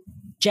 What's his name?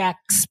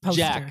 Jack's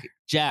poster.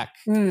 Jack.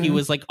 He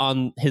was like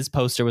on his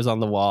poster was on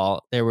the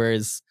wall.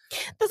 There's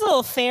a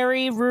little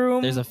fairy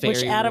room. There's a fairy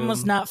which Adam room.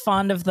 was not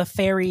fond of the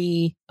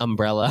fairy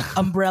umbrella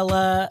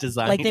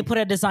design. Like they put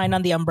a design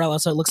on the umbrella,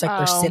 so it looks like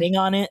they're sitting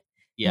on it.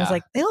 Yeah, I was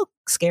like, they look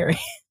scary.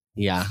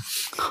 Yeah,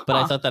 but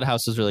I thought that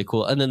house was really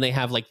cool. And then they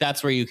have like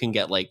that's where you can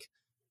get like,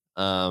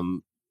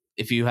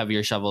 if you have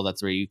your shovel,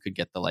 that's where you could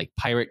get the like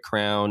pirate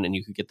crown, and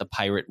you could get the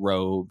pirate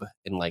robe,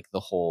 and like the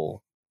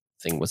whole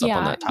thing was up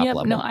on that top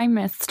level. No, I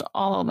missed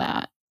all of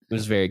that. It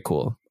was very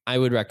cool. I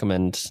would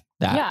recommend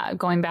that. Yeah,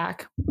 going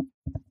back.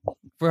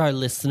 For our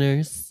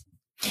listeners.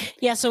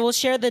 Yeah, so we'll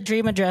share the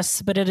dream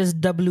address, but it is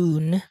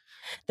Doubloon.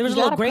 There was a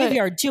little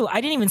graveyard too. I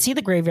didn't even see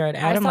the graveyard.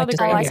 Adam liked the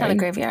graveyard. I saw the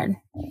graveyard.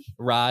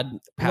 Rod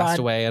passed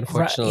away,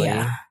 unfortunately.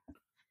 Yeah.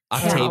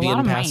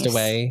 Octavian passed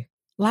away.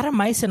 A lot of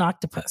mice and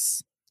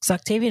octopus. It's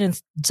Octavian and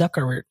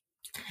Zuckerberg.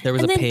 There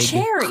was and a then pig.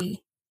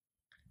 Cherry.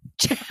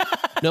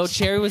 No,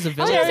 Cherry was a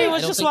villager. Cherry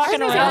was just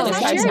walking around.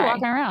 Cherry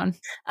walking around.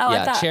 Oh,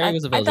 yeah, Cherry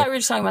was a villager. I thought we were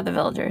just talking about the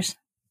villagers.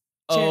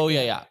 Oh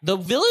yeah. The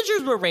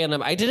villagers were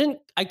random. I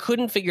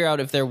couldn't figure out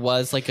if there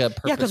was like a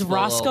purposeful... Yeah, because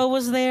Roscoe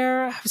was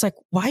there. I was like,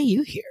 why are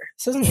you here?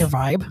 This isn't your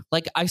vibe.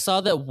 Like I saw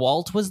that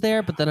Walt was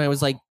there, but then I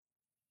was like,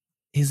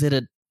 is it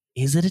a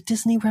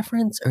Disney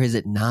reference or is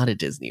it not a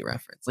Disney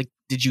reference? Like,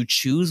 did you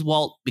choose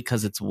Walt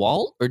because it's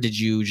Walt, or did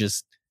you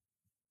just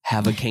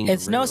have a kangaroo?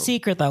 It's no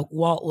secret that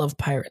Walt loved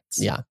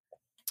pirates. Yeah.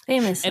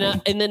 Famous. And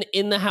then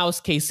in the house,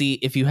 Casey,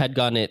 if you had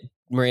gone it,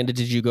 Miranda,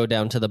 did you go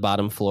down to the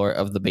bottom floor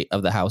of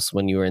the house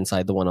when you were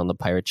inside the one on the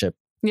pirate ship?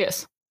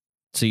 Yes.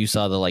 So you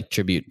saw the like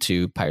tribute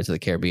to Pirates of the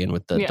Caribbean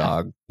with the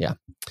dog. Yeah.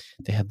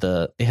 They had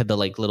the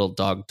like little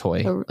dog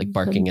toy like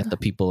barking at the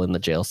people in the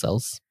jail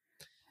cells.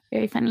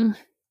 Very funny.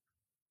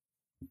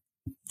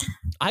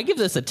 I give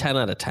this a 10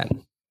 out of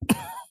 10.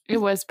 It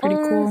was pretty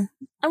cool.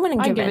 I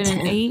wouldn't give it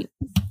an 8.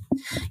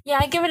 Yeah,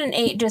 I give it an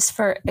 8 just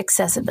for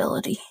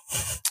accessibility.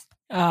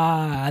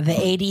 The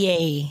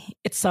ADA.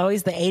 It's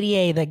always the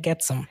ADA that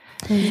gets them.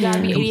 You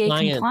gotta be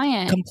ADA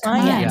Compliant.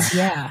 compliant.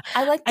 Yeah.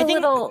 I like the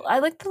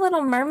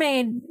little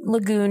mermaid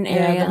lagoon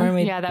area. Yeah, the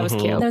mermaid. Yeah, that was Mhm.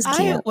 cute. That was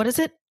cute. What is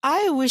it?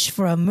 I wish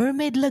for a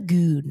mermaid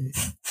lagoon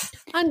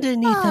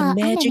underneath a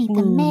magic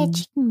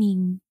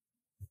moon.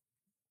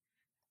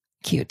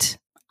 Cute.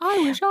 I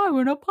wish I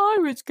were in a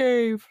pirate's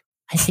cave.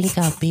 I think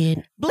I'll be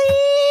in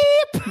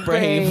Bleep.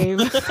 brave.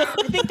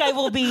 I think I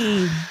will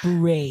be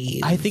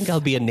brave. I think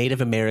I'll be a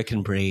Native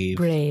American brave.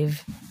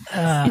 brave.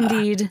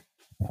 Indeed.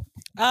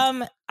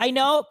 I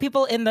know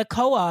people in the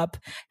co-op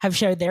have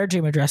shared their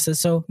dream addresses,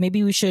 so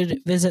maybe we should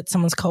visit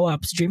someone's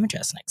co-op's dream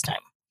address next time.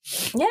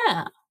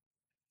 Yeah.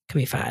 Could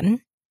be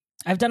fun.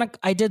 I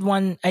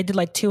did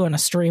like 2 on a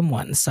stream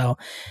once. So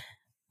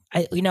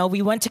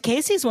we went to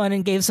Casey's one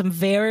and gave some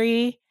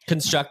very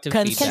Constructive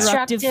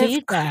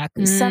feedback.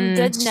 Some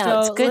good notes.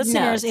 So Good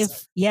listeners,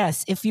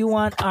 notes. if you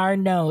want our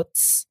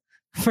notes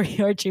for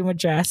your dream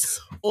address,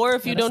 Or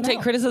if you Let us don't take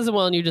know. criticism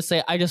well and you just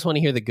say, I just want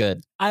to hear the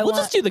good. I We'll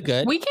want, just do the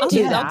good. We can I'll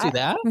do I'll that. do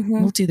that. Mhm.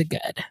 we'll do the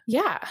good.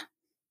 Yeah.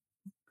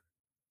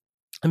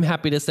 I'm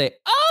happy to say,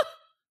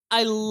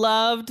 another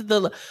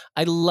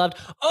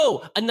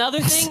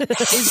thing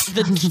is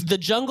the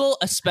jungle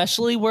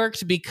especially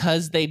worked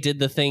because they did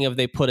the thing of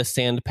they put a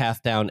sand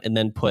path down and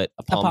then put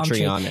a palm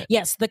tree on it.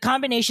 Yes, the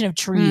combination of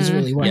trees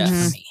really worked Yes.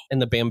 for me.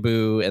 And the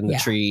bamboo and the Yeah.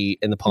 tree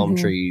and the palm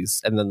Mhm.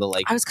 trees and then the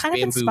like I was kind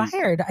of bamboo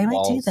inspired. I might do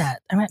walls.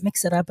 that. I might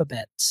mix it up a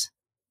bit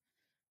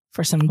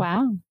for some.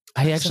 Wow.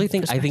 I actually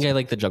Some think I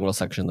like the jungle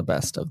section the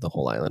best of the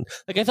whole island.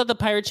 Like I thought the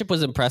pirate ship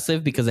was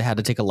impressive because it had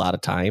to take a lot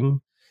of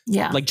time.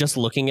 Yeah. Like just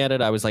looking at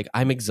it, I was like,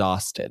 I'm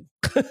exhausted.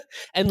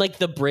 And like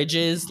the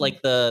bridges,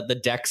 like the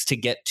decks to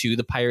get to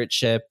the pirate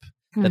ship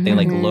that they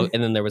like Mhm. look,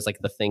 and then there was like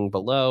the thing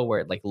below where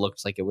it like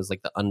looked like it was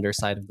like the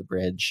underside of the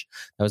bridge.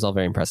 That was all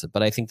very impressive.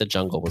 But I think the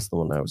jungle was the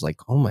one I was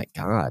like, oh my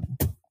God,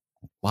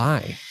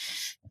 why?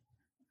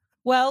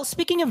 Well,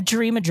 speaking of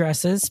dream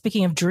addresses,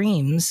 speaking of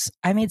dreams,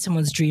 I made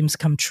someone's dreams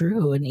come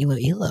true in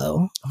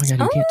Iloilo. Oh my God,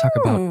 you can't talk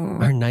about Oh.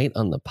 our night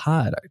on the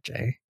pod,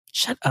 RJ.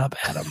 Shut up,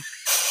 Adam.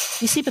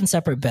 We sleep in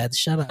separate beds.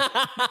 Shut up.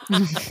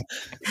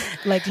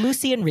 Like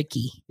Lucy and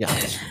Ricky. Yeah.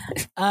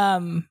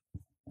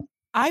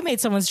 I made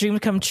someone's dream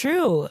come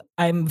true.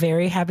 I'm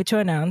very happy to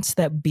announce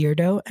that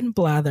Beardo and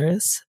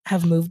Blathers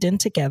have moved in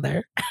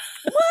together.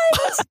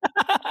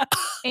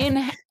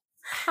 In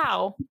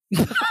how?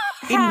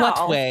 In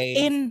what way?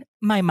 In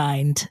my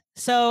mind.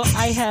 So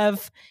I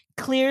have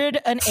cleared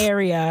an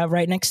area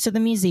right next to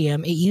the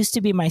museum. It used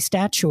to be my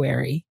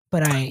statuary,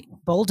 but I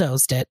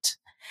bulldozed it.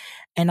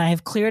 And I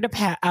have cleared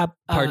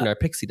Pardon our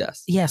pixie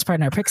dust. Yes,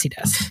 pardon our pixie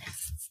dust.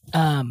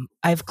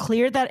 I've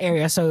cleared that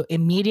area. So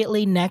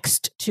immediately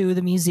next to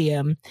the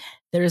museum,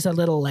 there's a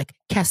little like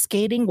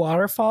cascading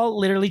waterfall,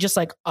 literally just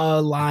like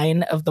a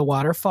line of the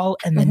waterfall,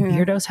 and then Mhm.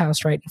 Beardo's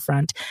house right in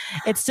front.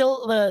 It's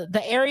still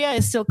the area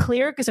is still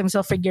clear because I'm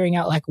still figuring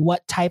out like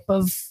what type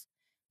of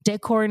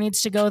decor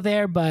needs to go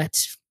there,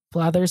 but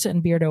Blathers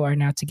and Beardo are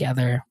now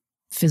together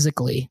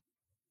physically.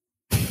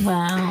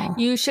 Wow.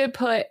 You should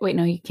put. Wait,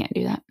 no, you can't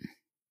do that.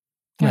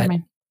 What? Never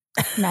mind.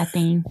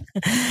 Nothing.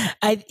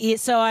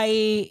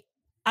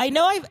 I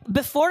know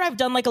I've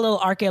done like a little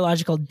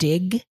archaeological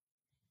dig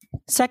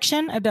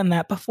section. I've done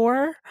that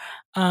before.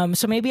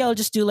 So maybe I'll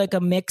just do like a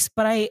mix,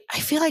 but I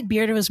feel like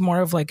Beardo is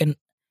more of like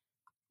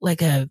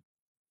a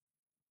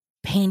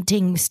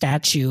painting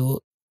statue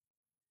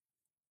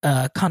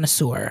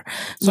connoisseur.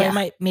 So I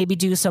might maybe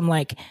do some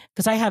like,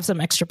 because I have some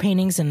extra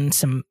paintings and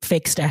some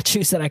fake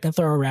statues that I can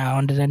throw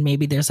around, and then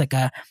maybe there's like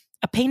a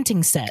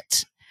painting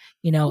set,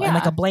 and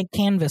like a blank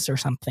canvas or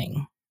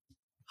something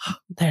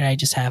that I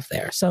just have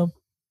there. So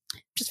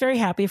just very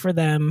happy for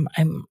them.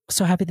 I'm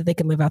so happy that they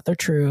can live out their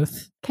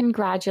truth.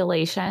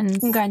 Congratulations.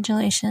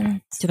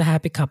 Congratulations To the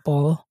happy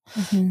couple.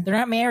 Mhm. They're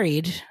not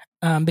married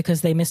because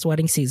they missed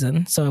wedding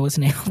season, so I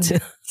wasn't able to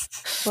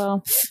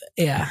Well,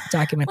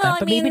 document Well, that.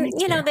 But I mean, maybe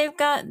next year.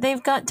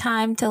 they've got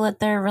time to let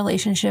their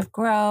relationship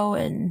grow,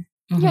 and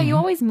yeah, you Mhm.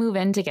 always move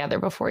in together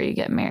before you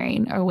get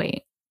married. Or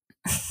wait.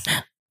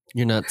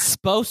 You're not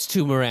supposed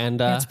to,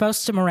 Miranda. You're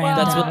supposed to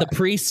Miranda. That's what the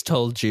priest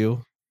told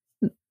you.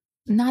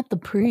 Not the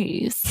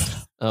priest.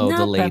 Oh, not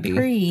the lady.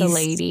 priest. The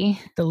lady.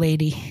 the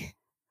lady.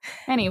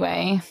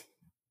 Anyway.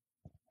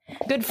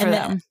 Good for And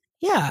them.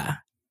 Yeah.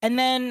 And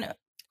then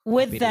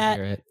with Happy to that,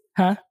 hear it.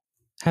 huh?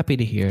 Happy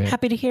to hear it.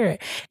 Happy to hear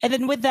it. And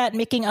then with that,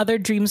 making other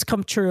dreams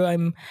come true,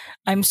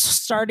 I'm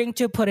starting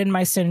to put in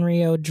my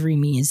Sanrio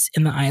dreamies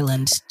in the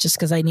island, just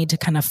because I need to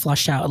kind of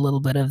flush out a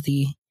little bit of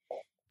the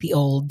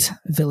old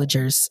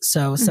villagers.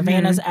 So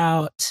Savannah's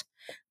out.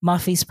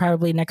 Muffy's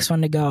probably next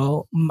one to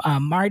go.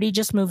 Marty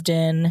just moved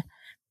in.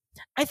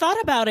 I thought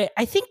about it.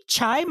 I think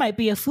Chai might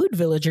be a food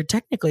villager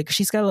technically, because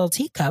she's got a little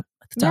teacup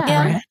at the top of her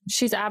Yeah. head.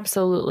 She's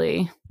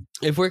absolutely.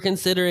 If we're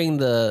considering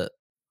the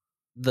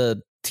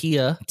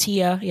Tia,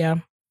 Tia, yeah.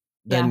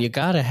 then Yeah. you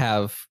gotta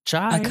have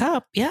Chai. A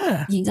cup,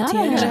 yeah. You gotta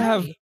Tia and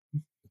have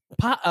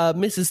Chai.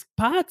 Mrs.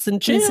 Potts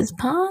and Chip. Mrs.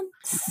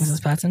 Potts.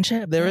 Mrs. Potts and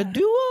Chip. They're yeah. a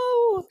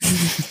duo.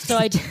 So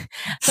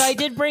I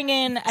did bring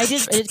in.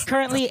 It's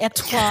currently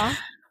Etoile.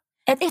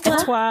 It's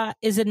Etoile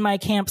is in my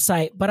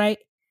campsite, but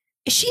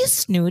is she a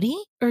snooty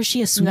or is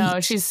she a sweet? No,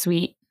 she's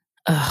sweet.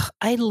 Ugh,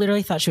 I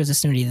literally thought she was a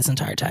snooty this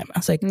entire time. I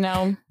was like,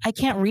 No, I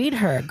can't read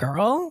her,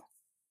 girl.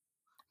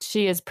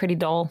 she is pretty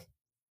dull.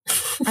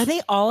 Are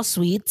they all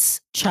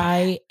sweets?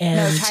 Chai and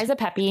No, Chai's a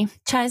peppy.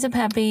 Chai's a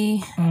peppy.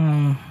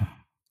 Mm,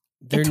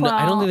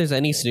 I don't think there's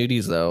any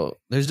snooties though.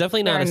 There's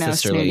definitely There not are a no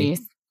sisterly. snooties.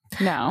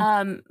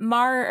 No.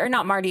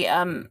 Not Marty.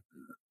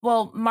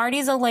 Well,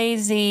 Marty's a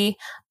lazy.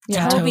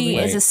 Yeah. Toby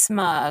Right. is a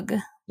smug.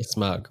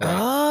 Smug, right?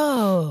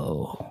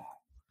 oh,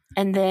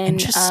 And then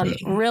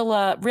Interesting.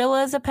 Rilla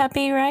is a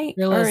peppy, right?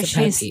 Rilla Or is a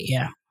she's- peppy,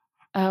 yeah.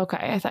 Okay,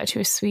 I thought she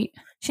was sweet.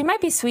 She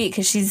might be sweet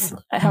because she's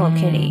a Hello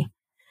Kitty.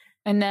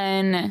 And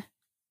then all.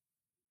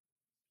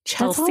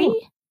 Chelsea.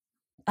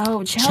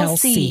 Oh,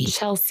 Chelsea.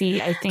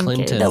 Chelsea, I think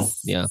Clinton. is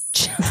Yeah.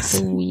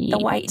 sweet. The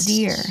white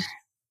deer.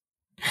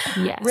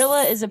 Yes.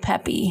 Rilla is a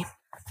peppy.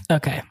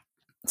 Okay.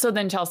 So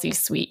then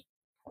Chelsea's sweet.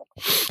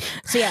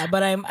 So yeah,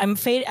 but I'm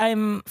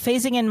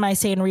phasing in my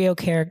Sanrio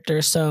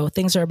character, so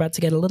things are about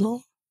to get a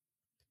little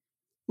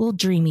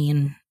dreamy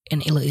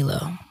in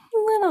Iloilo.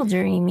 Little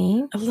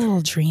dreamy. A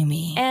little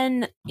dreamy.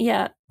 And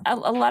yeah, a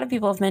lot of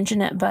people have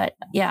mentioned it, but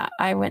yeah,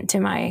 I went to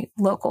my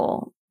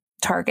local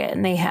Target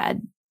and they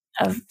had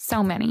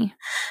So many.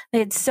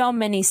 so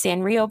many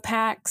Sanrio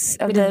packs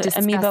of It the is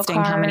amiibo disgusting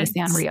cards. how many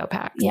Sanrio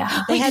packs.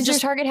 Yeah, They Wait, had does your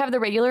just- Target have the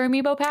regular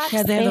amiibo packs?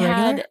 Yeah, they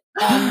have the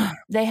regular?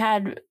 they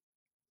had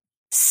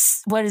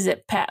what is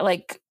it?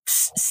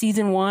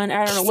 Season 1.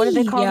 I don't know what do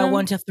they call yeah, them?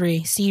 1 to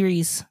 3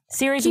 series.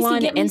 Series Casey,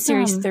 1 get me and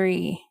Series some.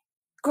 3.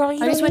 Girl,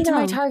 you I just don't went to need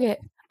my them. Target.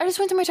 I just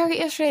went to my Target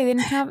yesterday. They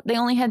didn't have. They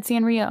only had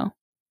Sanrio.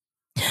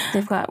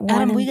 They've got 1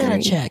 Adam, and we gotta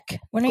 3. check.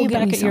 When are Go you get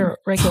back me at some. your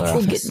regular Go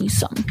office? get me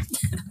some.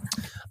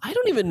 I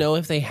don't even know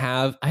if they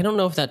have. I don't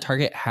know if that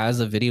Target has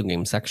a video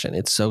game section.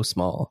 It's so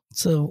small.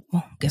 So,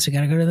 guess we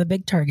gotta go to the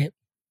big Target.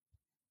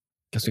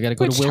 Guess we got to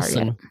go Which to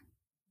Wilson. Target?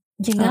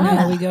 You Oh, no,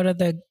 gotta. we go to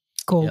the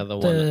Gold. Yeah,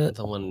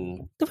 the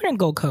one we're in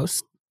Gold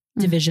Coast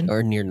Mm. Division.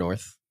 or near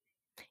North.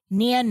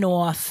 Near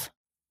North.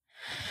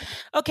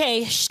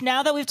 Okay,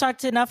 now that we've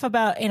talked enough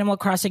about Animal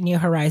Crossing New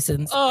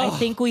Horizons, I Oh.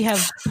 think we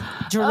have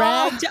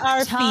dragged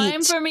our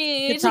Time feet for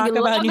me to to talk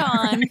about log New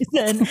on.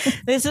 Horizon.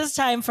 This is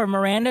time for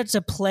Miranda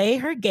to play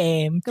her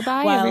game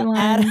Goodbye, while everyone.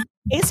 Adam,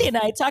 Casey, and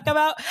I talk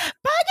about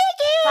Pocket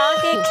Camp.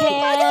 Pocket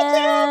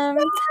Camp.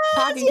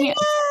 Pocket Camp.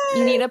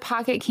 You need a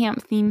Pocket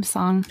Camp theme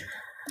song.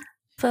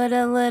 Put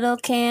a little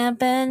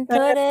camp and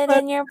put it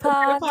in your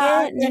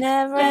pocket.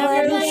 Never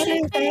let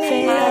it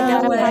fade I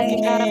got a away.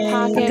 pocket, got a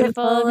pocket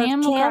full of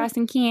Animal camp.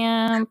 Crossing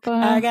camp.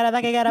 I got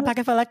a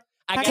pocket full of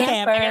Pocket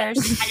Camp.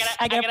 Campers.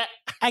 I got a pocket.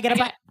 I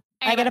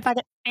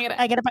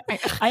get a pocket.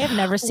 I have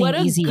never seen What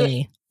a Easy good-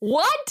 A.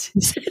 What?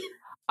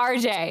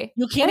 RJ.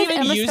 You can't What if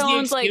even Emma use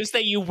Stone's the like- excuse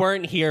that you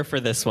weren't here for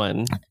this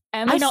one.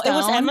 Emma I know it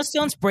was Stone. Emma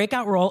Stone's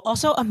breakout role.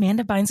 Also,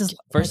 Amanda Bynes'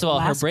 First of all,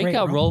 her last great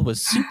breakout role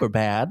was super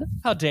bad.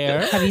 How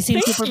dare? Have you seen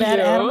Thank Superbad,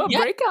 you. Adam? A Yeah.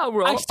 breakout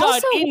role. I saw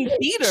Also, it in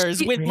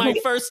theaters with my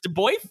first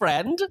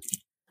boyfriend.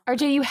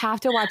 RJ, you have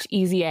to watch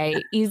Easy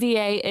A. Easy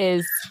A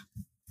is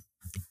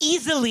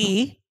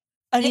Easily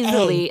an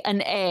easily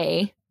an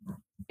A.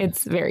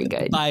 It's very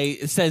good. By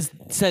says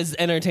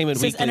Entertainment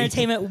Says Weekly.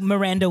 Entertainment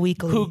Miranda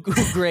Weekly. who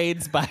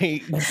grades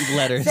by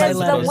letters. Says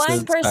By the letters.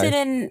 one person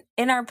Sorry.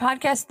 in our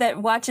podcast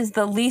that watches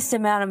the least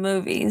amount of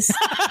movies.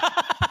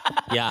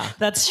 Yeah.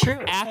 That's true.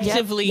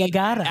 Actively, you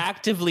gotta.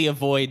 actively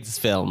avoids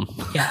film.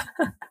 Yeah.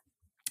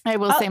 I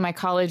will say my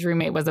college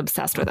roommate was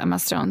obsessed with Emma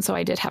Stone, so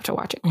I did have to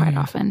watch it quite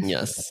often.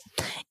 Yes.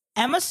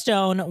 Emma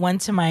Stone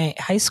went to my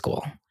high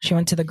school. She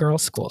went to the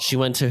girls' school. She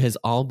went to his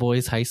all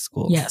boys high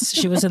school. Yes,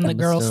 she was in the Emma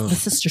girls, Stone. the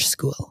sister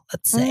school,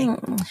 let's say.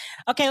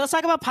 Okay, let's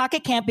talk about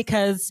Pocket Camp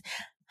because,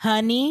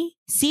 honey,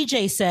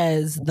 CJ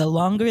says the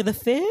longer the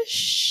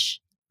fish,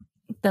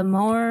 The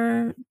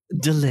more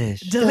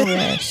Delish.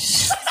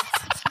 delish.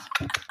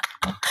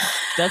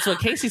 That's what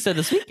Casey said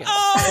this weekend.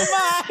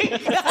 Oh my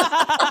god!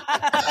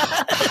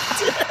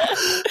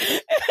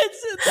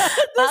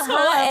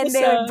 And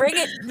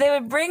they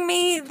would bring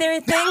me their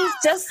things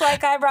just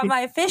like I brought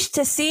my fish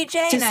to CJ.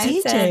 To and I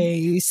CJ, said,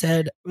 you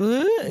said,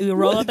 you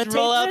roll out the tape.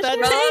 Roll out that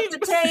measure? roll up the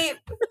tape.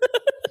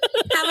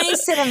 How many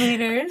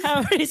centimeters?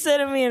 How many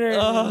centimeters?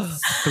 Oh,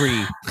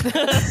 3.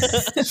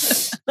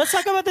 Let's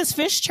talk about this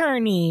fish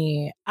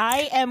tourney.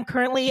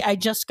 I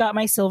just got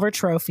my silver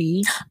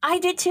trophy. I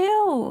did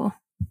too.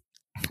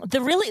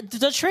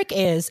 The trick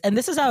is, and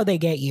this is how they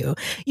get you,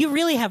 you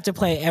really have to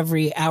play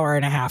every hour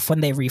and a half when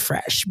they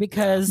refresh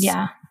because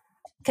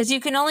Because you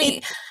can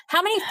only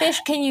how many fish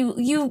can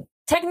you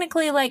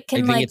technically I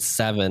think it's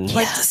 7.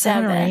 like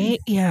seven. right?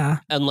 Yeah.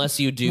 Unless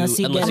you do Unless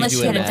you do get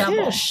a a net.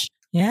 double.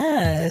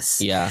 Yes.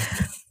 Yeah.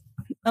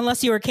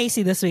 Unless you were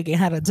Casey this week and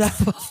had a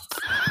double.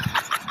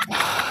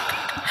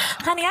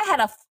 Honey, I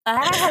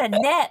had a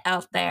net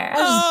out there.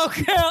 Oh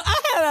girl,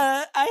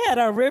 I had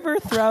a river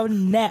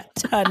thrown net,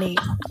 honey.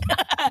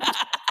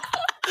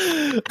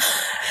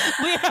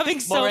 We're having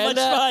so much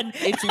fun.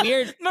 It's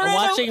weird Miranda-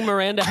 watching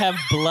Miranda have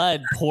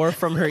blood pour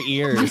from her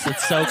ears.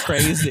 It's so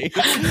crazy.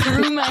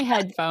 Through my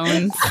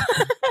headphones.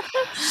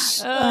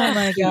 Oh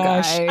my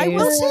gosh. I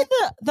will Guys. say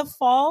the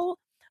fall.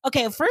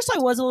 Okay, at first I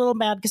was a little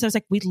mad because I was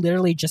like, we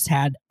literally just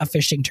had a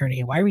fishing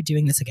tourney. Why are we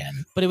doing this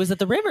again? But it was at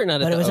the river, not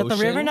at But the it was ocean. at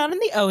the river, not in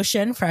the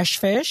ocean. Fresh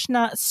fish,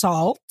 not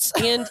salt.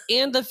 And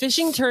the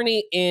fishing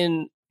tourney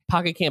in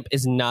Pocket Camp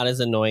is not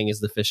as annoying as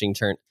the fishing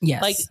tourney.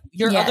 Yes. Like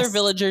your Yes. other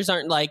villagers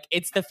aren't like,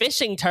 it's the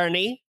fishing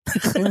tourney.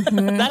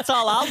 Mhm. That's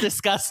all I'll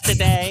discuss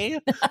today.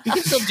 You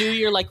can still do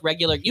your like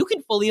regular. You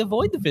can fully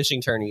avoid the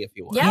fishing tourney if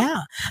you want.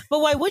 Yeah.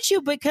 But why would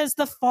you? Because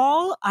the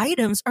fall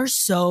items are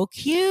so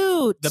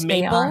cute. The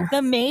They maple. are.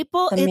 The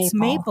maple, The it's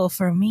maple. maple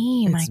for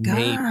me. It's My God.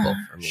 maple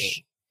for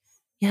me.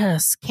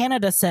 Yes.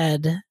 Canada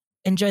said,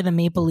 enjoy the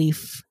maple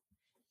leaf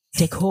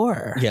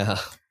decor. Yeah.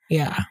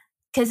 Yeah.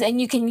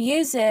 And you can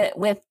use it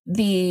with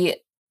the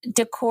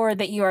decor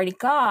that you already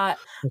got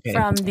Okay.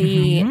 from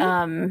the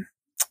Mhm.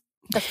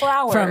 the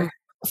flower. From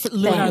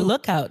Lunar Thing.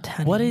 Lookout.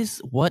 Honey.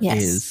 What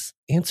Yes. is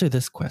answer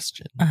this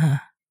question, Uh-huh.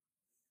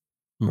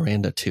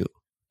 Miranda 2.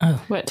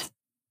 Oh. What?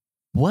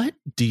 What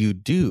do you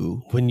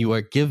do when you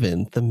are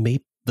given the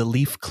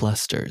leaf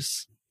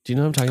clusters? Do you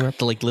know what I'm talking about?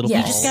 The like little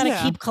Yes. You just got to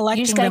Yeah. keep collecting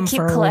you just got them to keep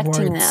for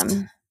collecting rewards.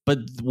 them. But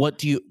what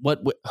do you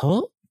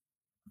huh?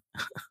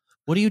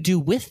 What do you do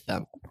with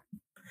them?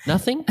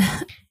 Nothing?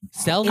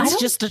 Sell them? It's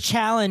just a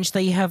challenge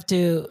that you have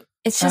to.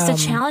 It's just Um, a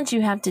challenge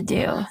you have to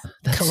do.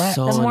 That's collect-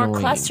 so The more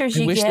annoying. clusters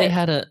I you wish get- they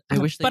had a. I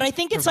wish. They But I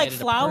think it's like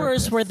provided a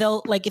flowers purpose. where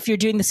they'll, like, if you're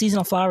doing the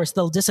seasonal flowers,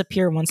 they'll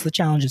disappear once the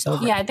challenge is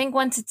over. Yeah, I think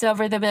once it's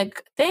over, they'll be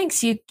like,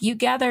 thanks, you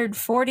gathered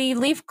 40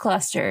 leaf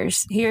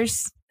clusters.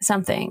 Here's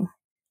something.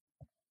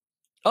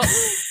 Oh.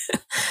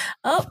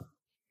 Oh, That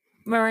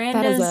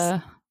Miranda's.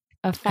 is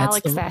a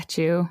phallic the-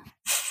 statue.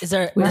 Is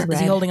there? With Is he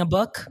red. holding a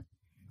book?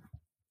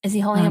 Is he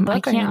holding a I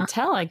book or can't not?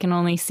 tell. I can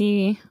only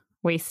see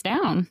waist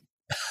down.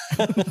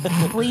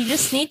 Well, you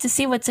just need to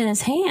see what's in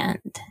his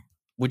hand.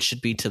 Which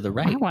should be to the I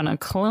right. want a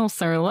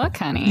closer look,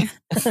 honey.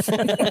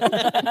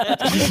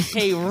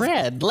 Hey,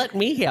 Red, let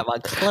me have a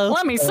close.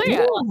 Let me see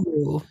it.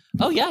 Ooh.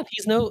 Oh yeah,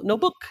 he's no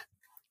book.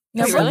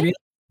 No, Wait, book? really?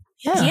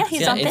 Yeah. Yeah, he's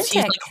He's authentic.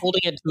 like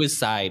holding it to his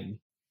side.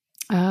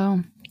 Oh,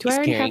 do He's I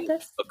already carrying have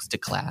this? books to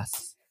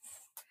class.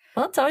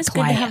 Well, it's always good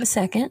Quiet. to have a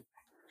second.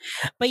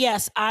 But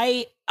yes,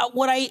 I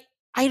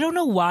don't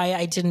know why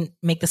I didn't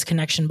make this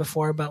connection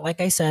before, but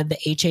like I said, the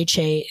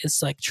HHA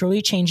is like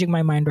truly changing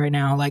my mind right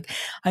now. Like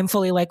I'm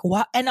fully like,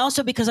 what? And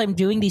also because I'm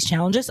doing these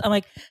challenges, I'm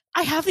like,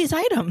 I have these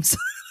items.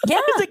 Yeah.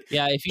 I was like,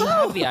 Yeah, if you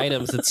have the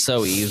items, it's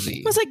so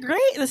easy. I was like,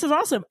 great, this is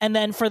awesome. And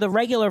then for the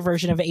regular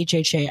version of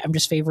HHA, I'm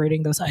just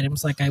favoriting those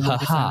items like I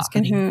would if I was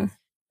getting Mhm.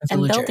 a And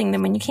villager. building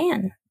them when you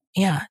can.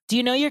 Yeah. Do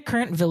you know your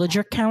current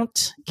villager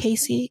count,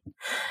 Casey?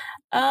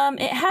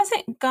 It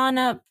hasn't gone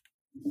up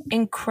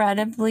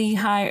incredibly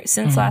high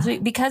since last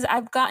week because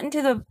I've gotten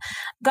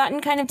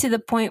kind of to the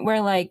point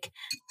where like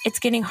it's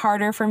getting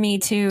harder for me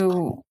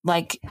to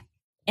like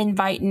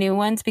invite new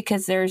ones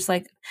because there's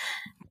like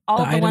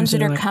all the ones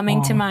that are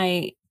coming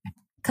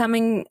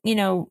you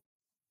know,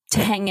 to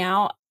hang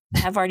out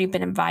have already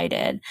been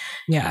invited.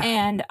 Yeah.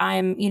 And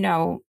I'm, you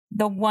know,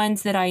 the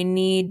ones that I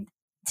need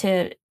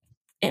to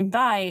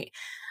invite,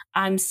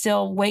 I'm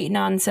still waiting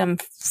on some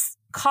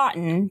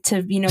cotton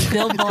to, you know,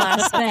 build the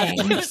last thing.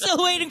 I'm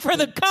still waiting for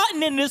the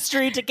cotton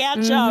industry to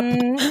catch up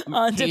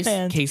on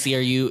demand. Casey,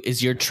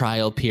 is your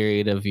trial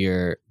period of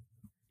your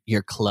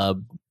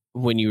club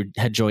when you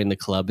had joined the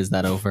club, is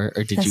that over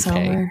or did you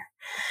pay? Over.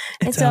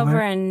 It's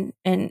over and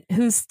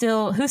who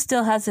still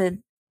has a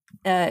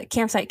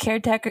campsite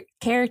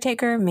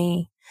caretaker?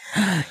 Me.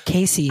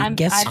 Casey, I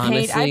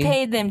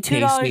paid them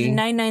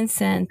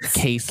 $2.99.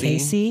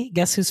 Casey,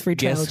 guess whose free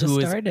trial just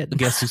started?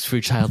 Guess whose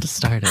free trial just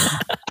started?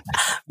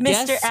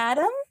 Mr.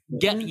 Adam?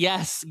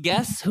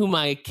 Guess who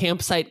my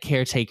campsite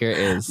caretaker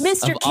is?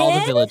 Mr. Of all the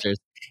Kid? villagers.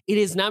 It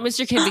is not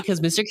Mr. Kid because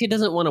Mr. Kid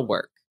doesn't want to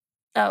work.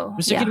 Oh,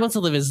 Mr. Kid wants to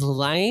live his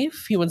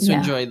life. He wants to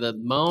enjoy the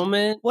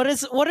moment. What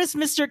is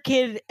Mr.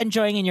 Kid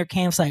enjoying in your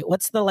campsite?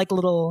 What's the like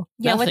little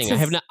nothing? I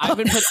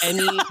haven't put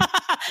any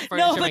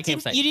furniture in my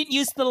campsite. You didn't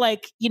use the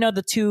like, you know,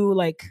 the two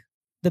like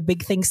the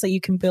big things that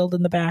you can build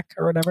in the back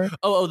or whatever.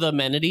 Oh, the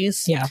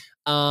amenities. Yeah.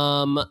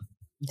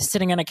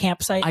 Sitting in a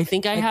campsite. I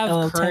think I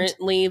have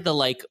currently the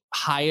like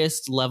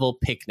highest level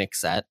picnic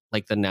set,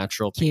 like the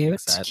natural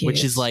picnic set,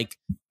 which is like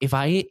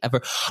I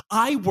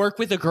work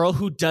with a girl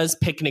who does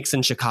picnics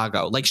in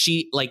Chicago. Like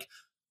she like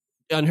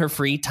on her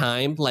free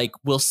time, like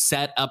will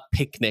set up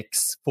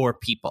picnics for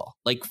people,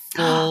 like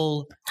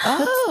full.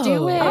 Let's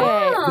do it.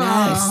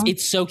 Yes,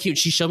 it's so cute.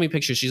 She showed me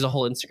pictures. She's a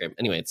whole Instagram.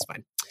 Anyway, it's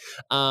fine.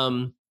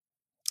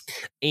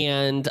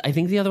 And I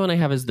think the other one I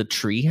have is the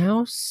tree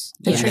house.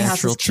 The tree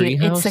house is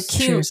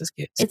cute.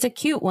 It's a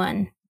cute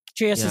one.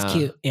 Treehouse is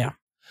cute. Yeah.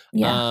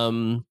 Yeah.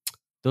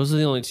 Those are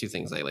the only two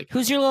things I like.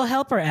 Who's your little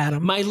helper,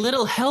 Adam? My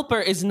little helper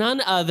is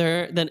none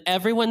other than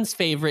everyone's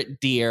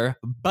favorite deer,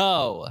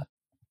 Bo.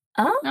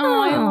 Oh,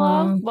 I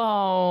love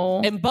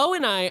Bo. And Bo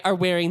and I are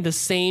wearing the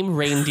same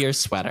reindeer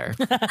sweater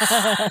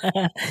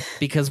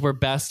because we're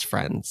best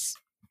friends.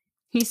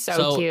 He's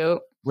so cute.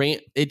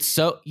 It's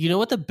so, you know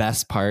what the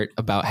best part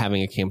about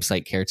having a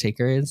campsite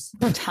caretaker is?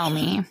 Tell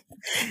me.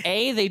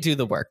 A, they do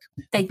the work.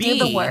 They do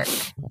the work.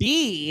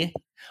 B,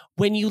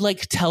 when you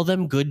like tell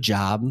them good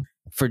job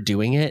for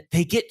doing it,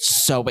 they get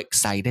so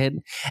excited.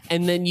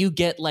 And then you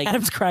get like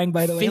Adam's crying,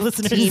 by the way,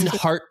 15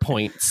 heart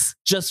points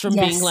just from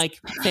being like,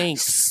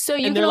 thanks. So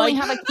you can only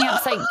have a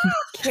campsite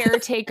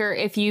caretaker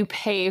if you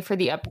pay for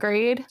the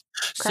upgrade.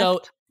 Correct?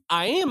 So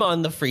I am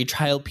on the free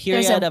trial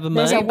period of a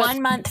month. There's a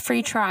 1 month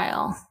free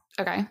trial.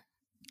 Okay.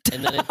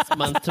 And then it's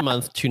month to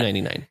month,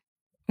 $2.99.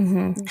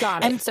 Mm-hmm.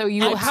 Got it. And so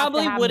you have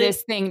to have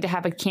this thing to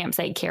have a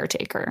campsite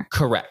caretaker.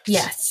 Correct.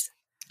 Yes.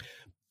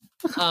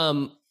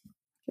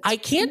 I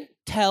can't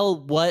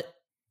tell what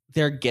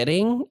they're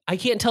getting. I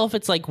can't tell if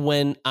it's like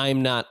when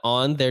I'm not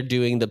on, they're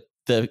doing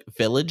the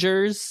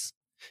villagers.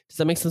 Does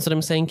that make sense what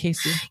I'm saying,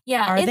 Casey?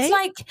 Yeah,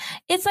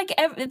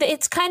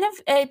 it's kind of,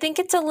 I think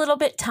it's a little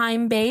bit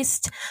time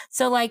based.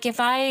 So like if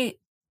I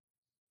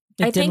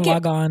think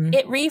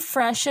it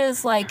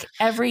refreshes like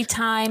every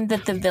time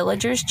that the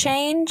villagers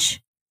change.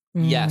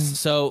 Yes.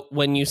 So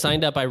when you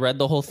signed up, I read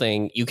the whole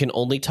thing. You can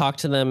only talk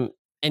to them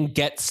and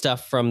get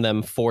stuff from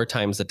them 4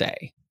 times a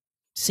day.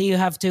 So you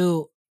have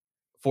to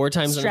 4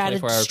 times in a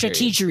 24-hour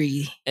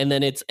strategery. And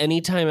then it's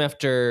anytime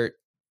after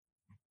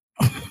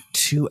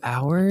 2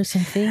 hours, I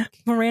think.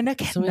 Miranda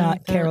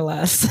cannot care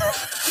less.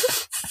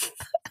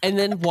 And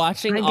then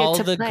watching all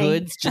the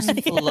goods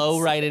just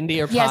flow right into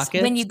your pockets.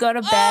 Yes, when you go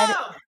to bed,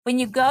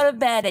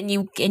 and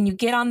you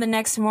get on the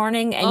next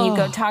morning and you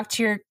go talk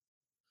to your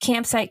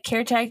campsite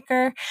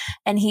caretaker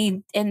and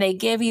they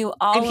give you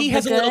all of the goods. And he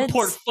has a little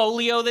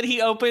portfolio that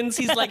he opens.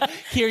 He's like,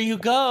 here you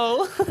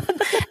go.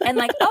 And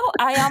like, oh,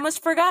 I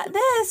almost forgot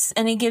this.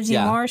 And he gives you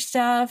more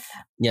stuff.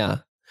 Yeah.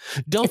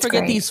 Don't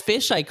forget these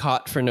fish I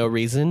caught for no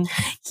reason.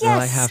 Yes. Well,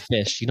 I have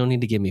fish. You don't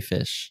need to give me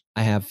fish.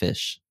 I have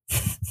fish.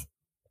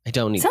 I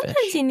don't need fish.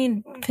 Sometimes you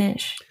need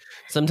fish.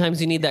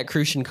 Sometimes you need that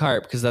crucian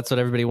carp because that's what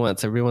everybody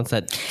wants. Everybody wants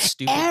that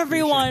stupid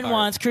Everyone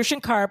wants crucian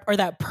carp or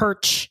that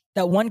perch,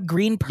 that one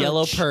green perch.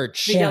 Yellow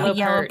perch. The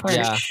yellow perch.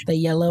 Yeah. The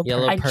yellow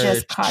perch. I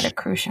just caught a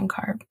crucian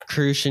carp.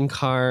 Crucian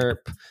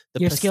carp.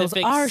 Your skills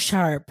are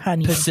sharp,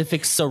 honey.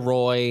 Pacific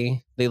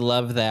Soroy. They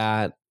love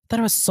that. I thought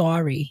it was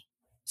sorry.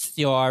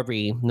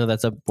 Sorry. No,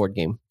 that's a board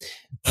game.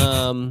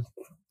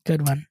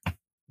 Good one.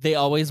 They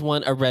always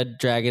want a red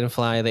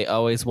dragonfly. They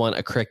always want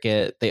a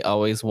cricket. They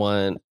always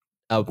want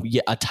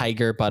a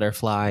tiger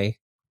butterfly.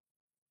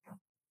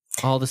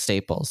 All the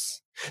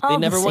staples. They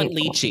never want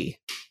lychee.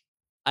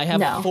 I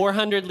have No.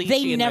 400 lychee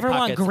They in never my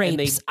want pockets, and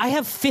grapes. I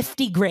have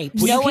 50 grapes.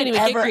 Well, you No can't one even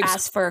get ever grapes.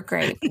 asked for a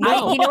grape.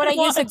 No. You know what I No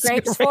one use the wants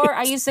grapes grapes. for?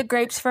 I use the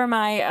grapes for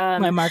my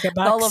My market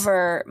box.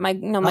 Gulliver, my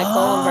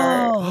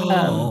Oh.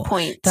 Gulliver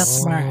points. That's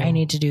smart. I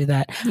need to do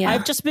that. Yeah.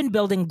 I've just been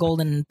building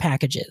golden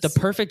packages. The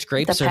perfect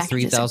grapes The are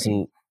packages are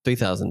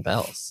 3,000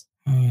 bells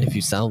Mm. if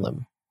you sell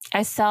them.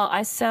 I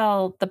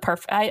sell the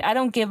perfect. I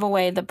don't give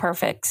away the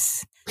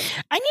perfects.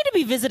 I need to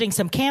be visiting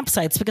some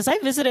campsites because I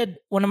visited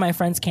one of my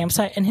friend's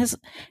campsite and his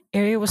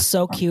area was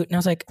so cute. And I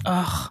was like,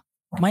 oh,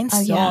 mine Oh,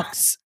 yeah.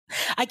 sucks.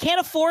 I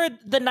can't afford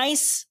the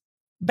nice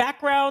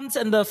backgrounds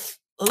and the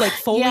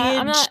foliage.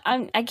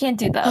 Yeah, I can't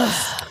do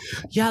those.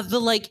 Yeah,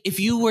 if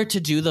you were to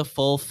do the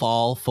full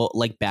fall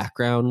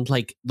background,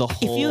 like the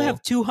whole. If you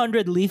have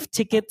 200 leaf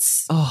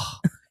tickets, oh,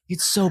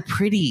 it's so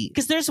pretty.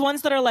 because there's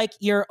ones that are like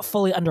you're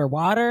fully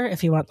underwater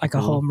if you want like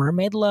a whole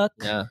mermaid look.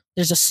 Yeah.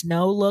 There's a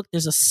snow look.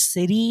 There's a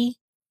city.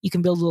 You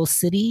can build a little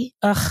city.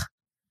 Ugh.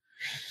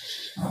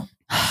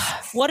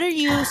 What are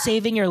you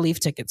saving your leaf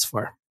tickets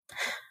for?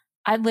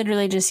 I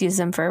literally just use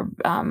them for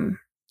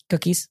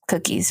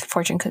Cookies.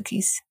 fortune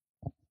cookies.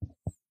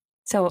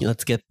 So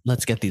Let's get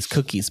these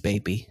cookies,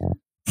 baby.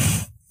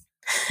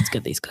 Let's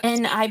get these cookies.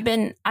 and I've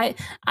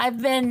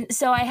been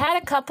so I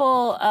had a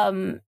couple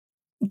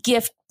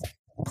gift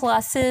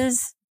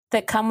pluses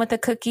that come with a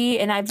cookie,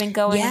 and I've been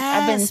going.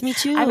 Yes, me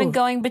too. I've been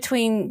going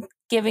between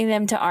giving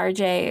them to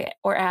RJ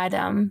or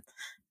Adam.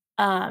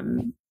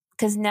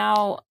 Because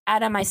now,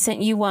 Adam, I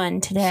sent you one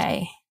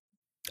today.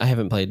 I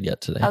haven't played yet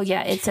today. Oh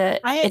yeah, it's a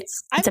I've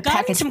a gotten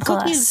package some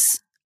plus.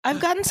 cookies. I've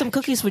gotten some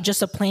cookies with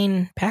just a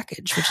plain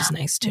package, which is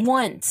nice too.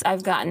 Once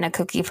I've gotten a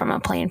cookie from a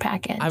plain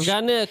package. I've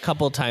gotten it a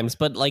couple times,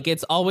 but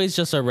it's always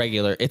just a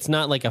regular. It's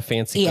not like a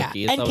fancy Yeah,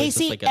 cookie. It's and always just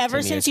Casey, like a ever tinny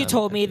or since you tiny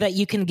told me cookie. that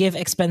you can give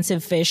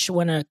expensive fish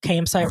when a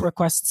campsite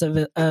requests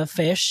a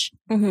fish,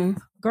 Mhm.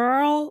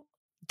 girl,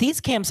 these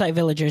campsite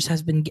villagers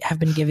have been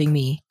giving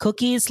me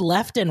cookies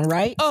left and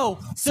right. Oh,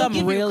 Some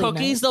they'll give you really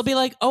cookies. nice. They'll be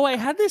like, "Oh, I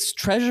had this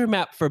treasure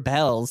map for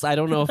bells. I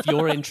don't know if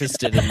you're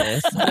interested in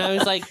this." And I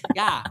was like,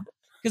 "Yeah,"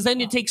 because then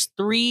it takes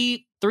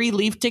three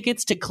leaf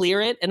tickets to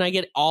clear it, and I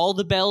get all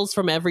the bells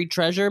from every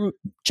treasure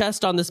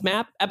chest on this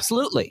map.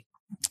 Absolutely.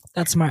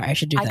 That's smart. I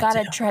should do I that. got too.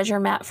 a treasure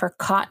map for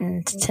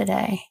cotton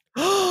today.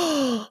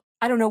 I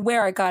don't know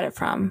where I got it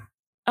from.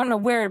 I don't know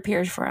where it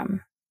appears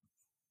from.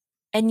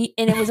 And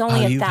it was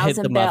only you've hit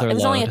the 1,000 bells. It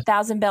was only motherlode.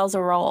 1,000 bells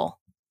a roll.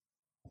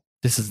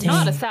 This is Dang.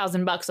 Not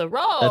 $1,000 a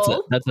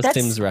roll. that's a That's-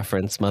 Sims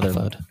reference.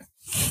 Motherload.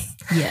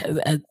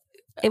 Yeah,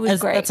 It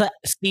was great.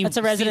 That's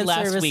a resident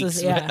last services,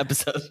 week's yeah.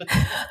 episode.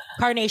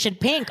 Carnation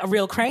Pink, a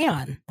real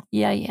crayon.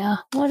 yeah,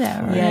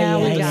 whatever. Yeah,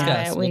 we yeah, got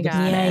yeah. it. We got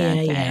Yeah, it.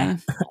 yeah, Okay. yeah.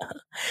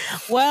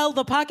 Well,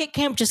 the Pocket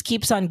Camp just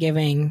keeps on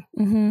giving,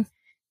 hmm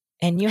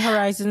and New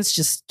Horizons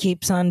just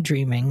keeps on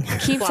dreaming.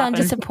 Keeps on Flopping.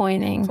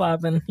 disappointing.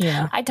 Flopping,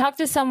 yeah. I talked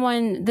to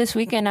someone this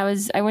weekend.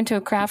 I went to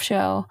a craft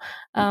show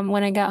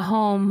when I got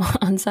home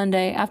on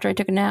Sunday after I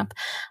took a nap.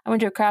 I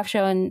went to a craft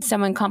show and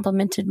someone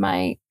complimented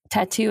my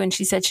tattoo, and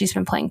she said she's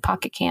been playing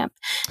Pocket Camp.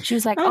 She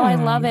was like, "Oh, I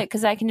love it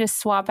because I can just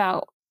swap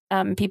out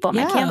people at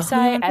my Yeah, who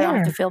campsite. don't I don't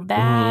have care? to feel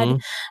bad. Mhm.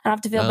 I don't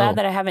have to feel No. bad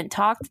that I haven't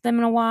talked to them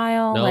in a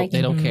while. No, like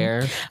they don't Mhm.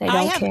 care. they I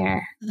don't have-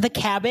 care. The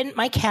cabin,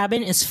 my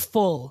cabin is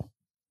full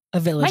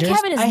of My villagers.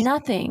 cabin is I,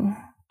 nothing.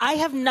 I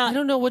have I not.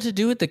 don't know what to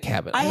do with the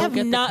cabin. I don't have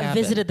get the not cabin.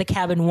 visited the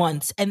cabin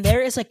once, and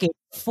there is like a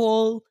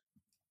full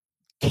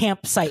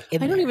campsite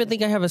in I don't there. even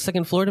think I have a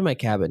second floor to my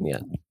cabin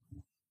yet.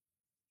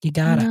 You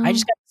gotta. No. I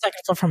just got the second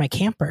floor for my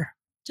camper.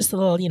 Just a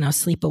little,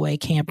 sleepaway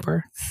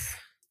camper.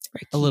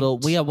 Very A little.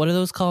 cute. What are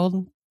those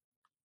called?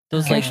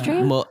 Those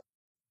Airstream?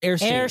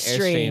 Airstream.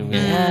 Airstream.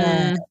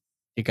 Yeah. Mm.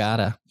 You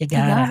gotta You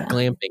gotta.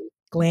 glamping.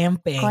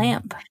 Glamping.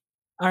 Glamp.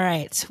 All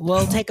right.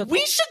 We'll take a.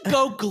 We should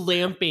go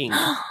glamping.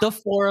 The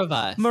four of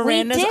us.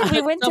 Miranda's we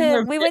did. We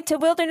somewhere- went to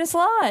Wilderness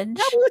Lodge. Yeah,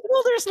 we went to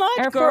Wilderness Lodge,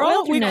 Airport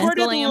girl. We Wilderness.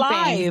 recorded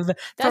Glamping. live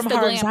That's from the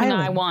Harv's glamping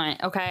I Island.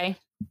 want. Okay.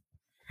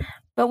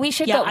 But we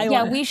should Yeah, go. I Yeah,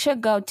 want- we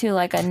should go to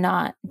like a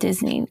not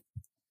Disney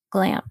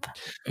glamp.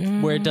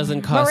 Where it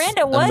doesn't cost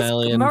Miranda $1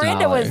 million.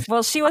 Miranda was.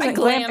 Well, she wasn't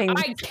glamping.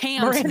 I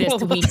camped Miranda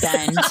this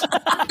weekend.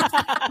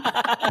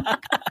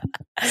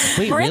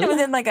 Wait, Miranda really?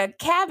 was in like a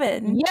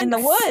cabin in the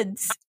Yes.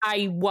 woods.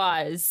 I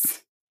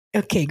was.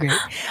 Okay, great. All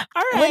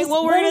right. Where's-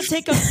 Well, we're gonna where's-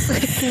 take a.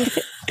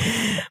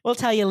 We'll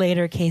tell you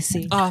later,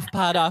 Casey. Off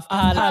pod, off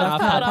pod, Off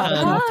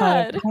off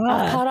pod.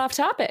 Hot off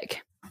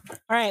topic.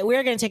 All right,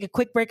 we're going to take a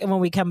quick break, and when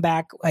we come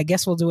back, I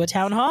guess we'll do a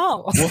town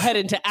hall. We'll head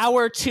into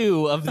hour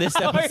 2 of this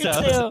Hour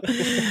episode.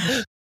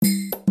 2.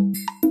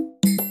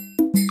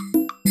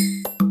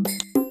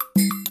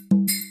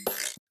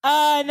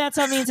 And that's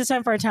how it means it's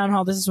time for our town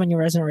hall. This is when your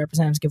resident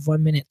representatives give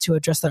 1 minute to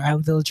address their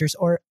island villagers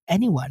or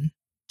anyone.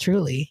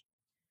 Truly,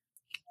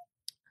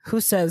 who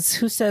says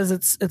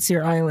it's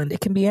your island? It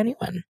can be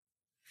anyone.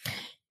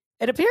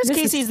 It appears This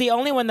is- Casey's the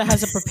only one that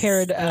has a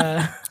prepared.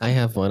 I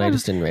have one. I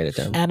just didn't write it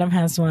down. Adam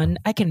has one.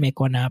 I can make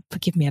one up.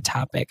 Give me a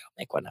topic. I'll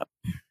make one up.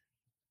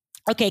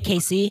 Okay,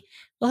 Casey,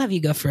 we'll have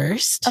you go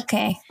first.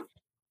 Okay.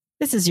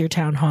 This is your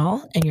town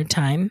hall, and your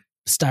time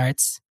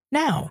starts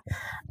now.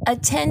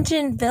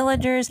 Attention,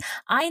 villagers.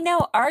 I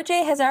know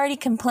RJ has already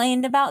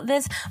complained about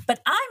this,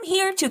 but I'm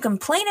here to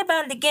complain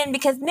about it again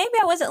because maybe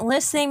I wasn't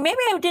listening. Maybe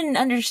I didn't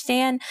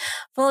understand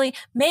fully.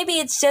 Maybe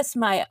it's just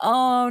my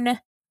own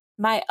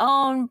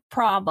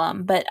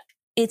problem, but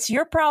it's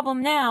your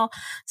problem now.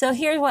 So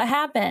here's what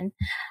happened.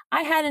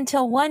 I had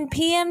until 1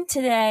 p.m.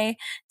 today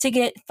to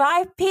get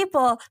 5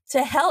 people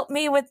to help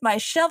me with my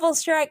shovel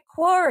strike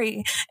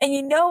quarry. And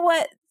you know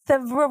what the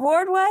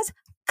reward was?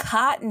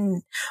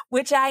 Cotton,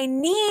 which I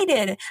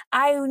needed.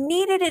 I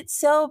needed it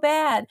so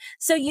bad.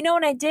 So you know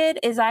what I did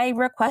is I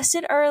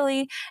requested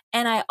early,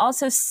 and I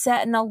also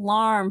set an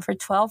alarm for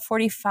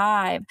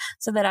 12:45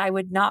 so that I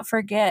would not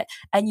forget.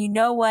 And you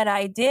know what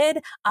I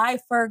did? I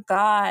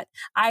forgot.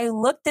 I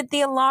looked at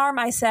the alarm.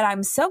 I said,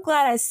 I'm so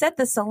glad I set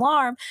this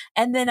alarm.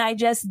 And then I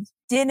just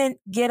didn't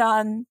get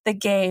on the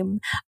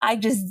game. I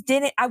just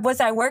didn't. Was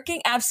I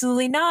working?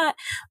 Absolutely not.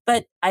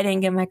 But I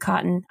didn't get my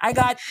cotton. I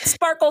got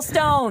sparkle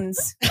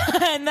stones.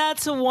 And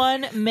that's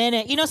 1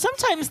 minute. You know,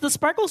 sometimes the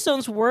sparkle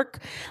stones work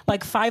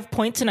like 5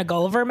 points in a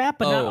Gulliver map,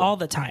 but not all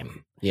the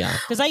time. Yeah.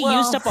 Because I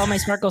used up all my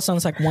sparkle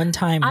stones like one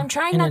time. I'm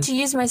trying not to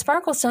use my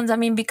sparkle stones. I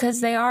mean,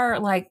 because they are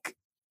like,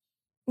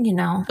 you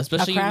know.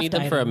 Especially you need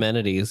them for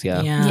amenities.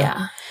 Yeah.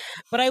 Yeah.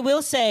 But I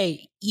will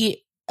say, it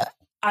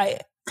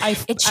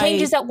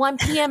changes at 1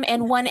 p.m.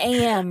 and 1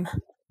 a.m.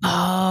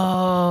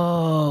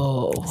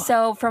 Oh.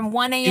 So from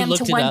 1 a.m.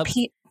 to 1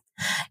 p.m.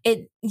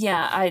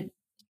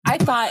 I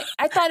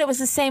thought it was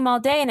the same all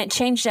day, and it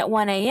changed at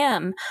 1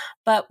 a.m.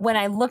 But when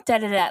I looked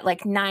at it at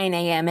like 9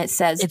 a.m., it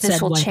says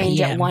this will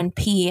change at 1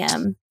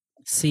 p.m.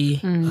 See,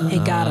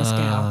 it got us,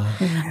 gal.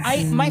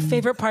 My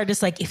favorite part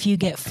is like if you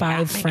get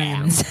 5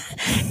 friends,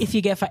 if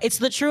you get 5, it's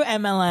the true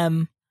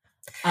MLM.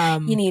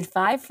 You need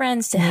 5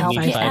 friends to help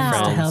you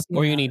out.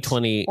 Or you need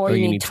 20. Or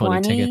you need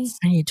 20 tickets.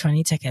 I need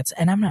 20 tickets,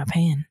 and I'm not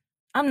paying.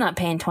 I'm not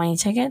paying 20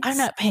 tickets. I'm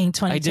not paying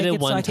 20 tickets. I did it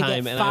one so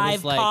time, and 5 I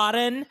was like,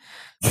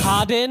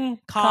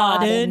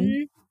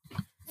 cotton.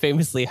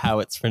 Famously, how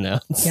it's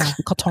pronounced. Yeah,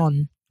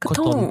 cotton.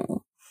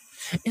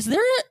 Is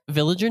there a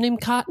villager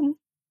named Cotton?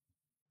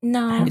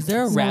 No. Is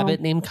there a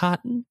rabbit named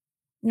Cotton?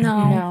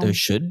 No. There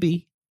should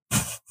be. I'm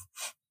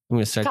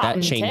going to start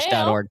that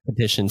change.org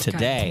petition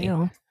today.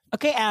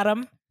 Okay,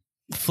 Adam.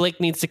 Flick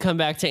needs to come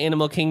back to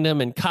Animal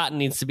Kingdom, and Cotton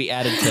needs to be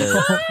added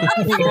to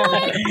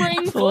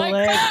Bring Flick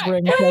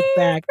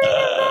back.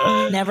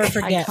 Never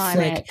forget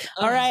Flick.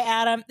 All right,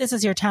 Adam, this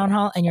is your town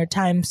hall, and your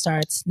time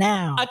starts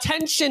now.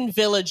 Attention,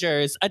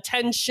 villagers.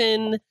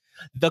 Attention,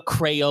 the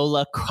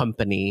Crayola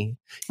Company.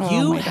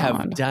 You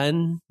have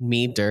done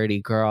me dirty,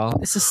 girl.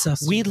 This is so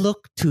sweet. We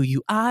look to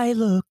you. I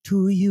look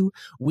to you.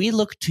 We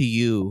look to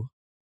you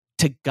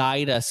to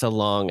guide us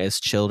along as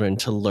children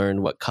to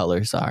learn what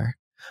colors are.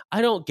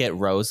 I don't get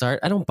rose art.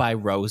 I don't buy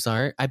rose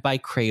art. I buy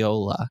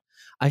Crayola.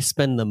 I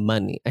spend the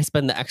money. I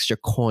spend the extra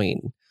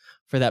coin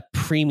for that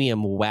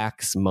premium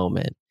wax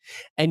moment.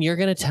 And you're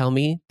going to tell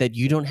me that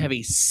you don't have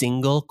a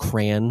single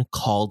crayon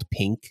called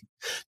pink?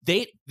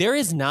 There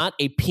is not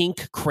a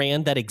pink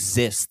crayon that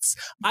exists.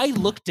 I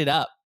looked it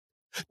up.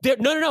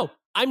 No.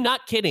 I'm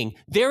not kidding.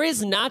 There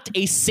is not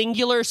a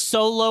singular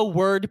solo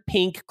word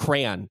pink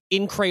crayon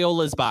in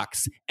Crayola's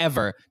box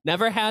ever.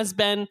 Never has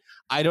been.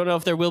 I don't know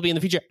if there will be in the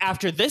future.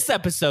 After this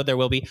episode, there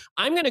will be.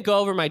 I'm going to go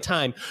over my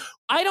time.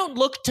 I don't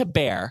look to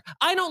Bear.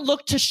 I don't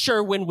look to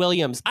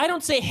Sherwin-Williams. I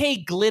don't say,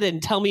 hey, Glidden,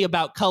 tell me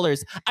about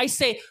colors. I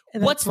say,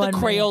 what's the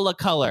Crayola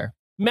color?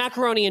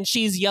 Macaroni and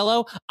cheese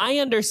yellow? I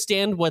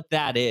understand what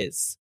that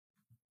is.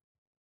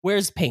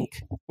 Where's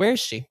pink? Where is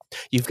she?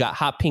 You've got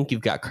hot pink.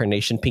 You've got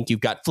carnation pink. You've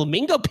got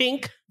flamingo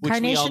pink,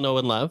 which we all know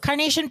and love.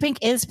 Carnation pink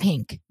is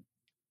pink.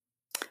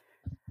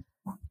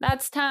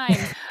 That's time.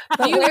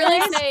 Do you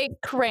really say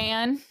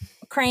crayon?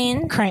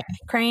 Crayon.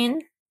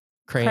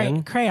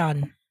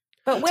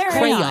 But where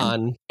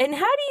crayon? And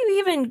how do you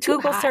even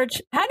Google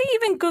search? How do you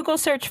even Google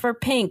search for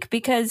pink?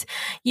 Because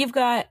you've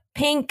got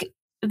pink,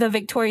 the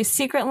Victoria's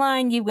Secret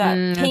line. You've got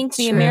Pink,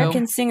 the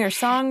American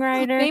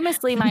singer-songwriter.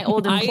 Famously, my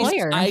old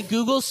employer. I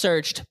Google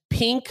searched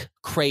pink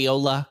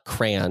Crayola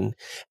crayon.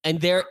 And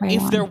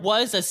if there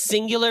was a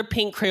singular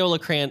pink Crayola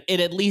crayon,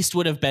 it at least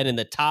would have been in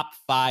the top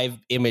 5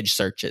 image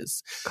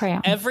searches.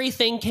 Crayon.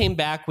 Everything came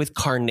back with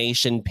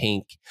carnation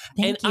pink.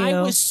 Thank you.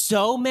 I was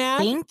so mad.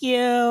 Thank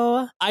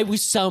you. I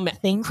was so mad.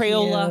 Thank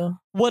Crayola, you.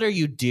 what are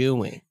you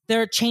doing?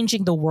 They're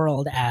changing the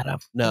world, Adam.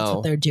 No. That's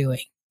what they're doing.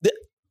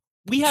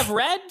 We have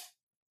red.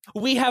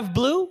 We have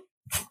blue.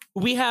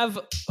 We have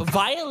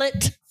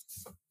violet.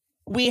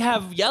 We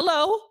have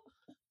yellow.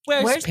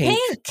 Where's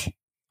pink?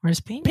 Where's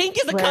pink? Pink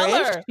is a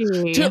color.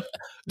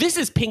 This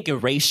is pink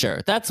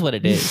erasure. That's what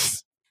it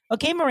is.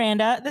 Okay,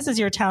 Miranda, this is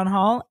your town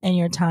hall, and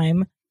your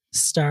time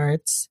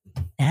starts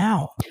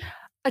now.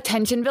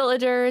 Attention,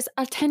 villagers.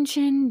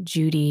 Attention,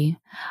 Judy.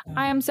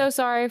 I am so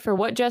sorry for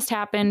what just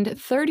happened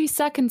 30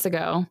 seconds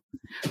ago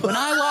when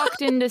I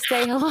walked in to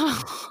say hello.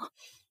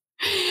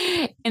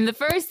 And the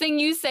first thing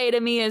you say to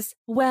me is,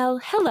 well,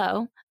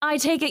 hello. I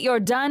take it you're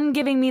done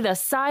giving me the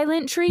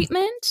silent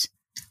treatment?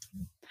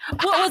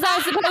 What was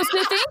I supposed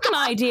to think,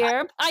 my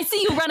dear? I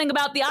see you running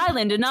about the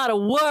island and not a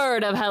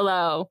word of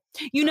hello.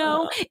 You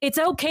know, it's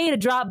okay to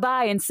drop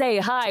by and say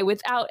hi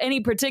without any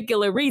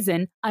particular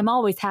reason. I'm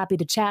always happy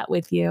to chat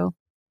with you.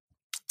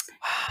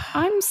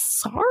 I'm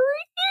sorry.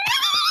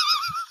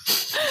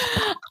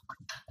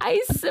 I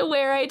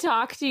swear I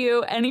talk to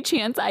you any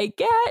chance I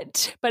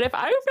get. But if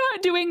I'm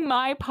not doing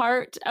my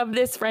part of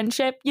this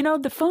friendship, you know,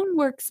 the phone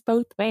works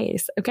both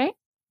ways. Okay.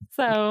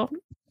 So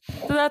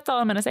that's all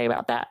I'm going to say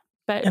about that.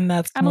 But And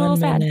that's I'm a little 1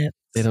 sad. minute.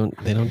 They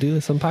don't do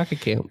this on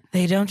Pocket Camp.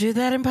 They don't do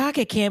that in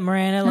Pocket Camp,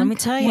 Miranda. Let me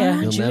tell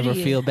you. You'll never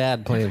feel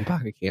bad playing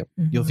Pocket Camp.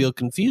 You'll feel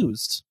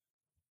confused.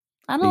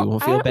 I You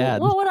won't feel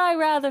bad. What would I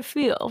rather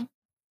feel?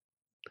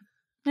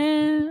 I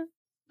don't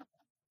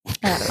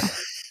know.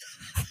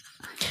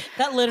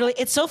 That literally,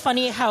 it's so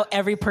funny how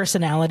every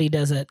personality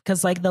does it.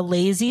 Because like the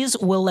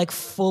lazies will like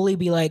fully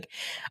be like,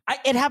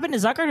 it happened to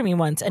Zucker to me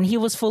once, and he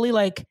was fully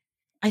like,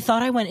 I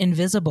thought I went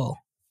invisible.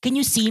 Can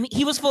you see me?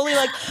 He was fully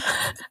like,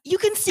 you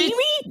can see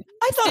me?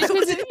 I thought it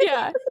was.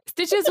 Yeah.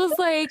 Stitches was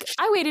like,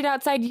 I waited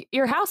outside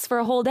your house for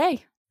a whole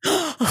day.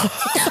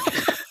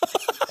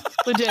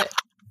 Legit.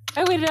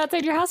 I waited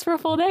outside your house for a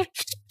full day.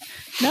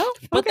 No?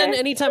 But Okay. then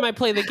anytime I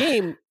play the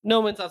game, no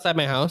one's outside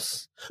my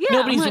house. Yeah,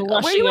 Nobody's I'm like, where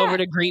rushing you over at?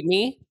 to greet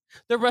me.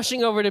 They're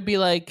rushing over to be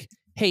like,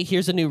 hey,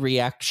 here's a new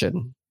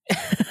reaction.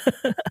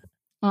 Oh,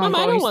 Mom, I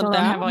God, don't you want still that.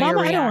 have all Mom, your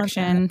I don't want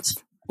that.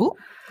 reactions. Ooh.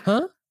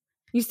 Huh?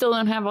 You still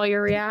don't have all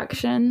your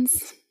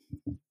reactions?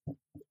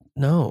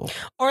 No.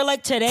 Or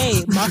like today,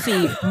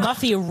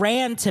 Muffy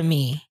ran to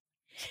me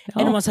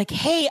and was like,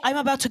 hey, I'm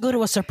about to go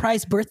to a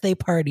surprise birthday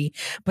party,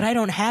 but I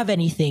don't have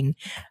anything.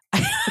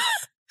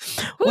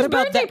 Whose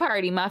about birthday that?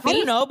 party, Muffy? I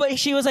don't know, but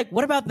she was like,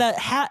 what about that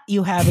hat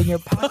you have in your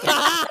pocket?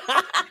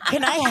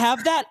 Can I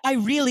have that? I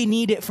really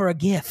need it for a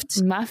gift.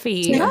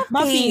 Muffy.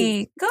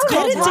 Muffy, go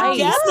get it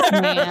Christ,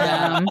 together.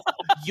 ma'am.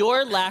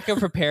 Your lack of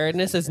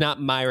preparedness is not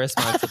my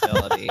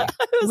responsibility.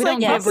 We don't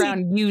yes. give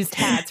around used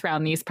hats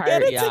around these Get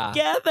parties. it Yeah.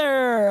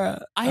 together.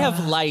 I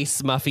have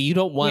lice, Muffy. You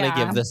don't want to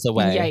Yeah. give this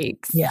away.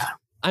 Yikes. Yeah.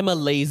 I'm a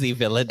lazy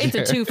villager. It's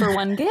a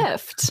 2-for-1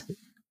 gift.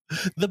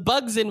 The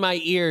bugs in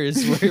my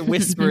ears were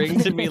whispering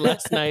to me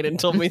last night and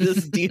told me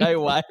this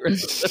DIY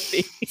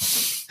recipe.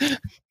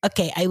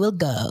 Okay, I will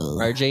go.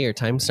 RJ, your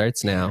time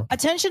starts now.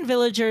 Attention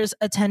villagers,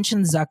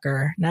 attention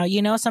Zucker. Now,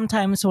 you know,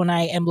 sometimes when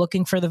I am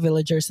looking for the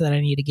villagers that I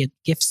need to give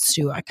gifts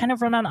to, I kind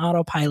of run on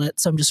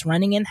autopilot. So I'm just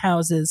running in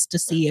houses to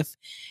see if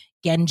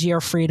Genji or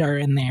Frida are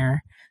in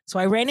there. So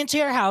I ran into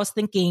your house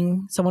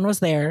thinking someone was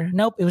there.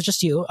 Nope, it was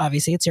just you.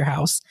 Obviously, it's your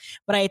house.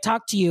 But I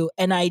talked to you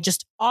and I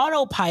just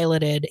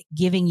autopiloted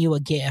giving you a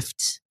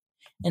gift.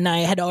 And I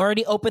had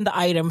already opened the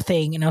item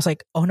thing and I was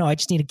like, oh no, I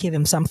just need to give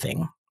him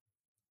something.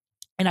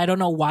 And I don't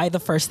know why the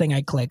first thing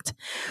I clicked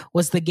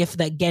was the gift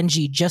that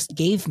Genji just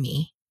gave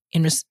me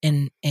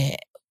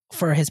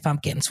for his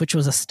pumpkins, which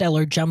was a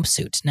stellar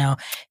jumpsuit. Now,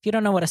 if you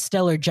don't know what a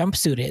stellar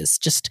jumpsuit is,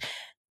 just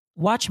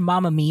watch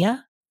Mamma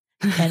Mia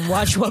and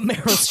watch what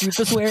Meryl Streep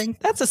is wearing.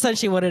 That's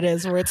essentially what it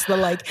is, where it's the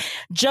like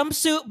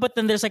jumpsuit, but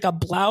then there's like a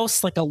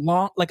blouse, like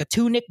a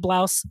tunic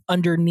blouse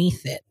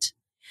underneath it.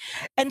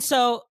 And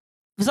so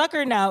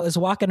Zucker now is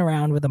walking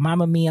around with a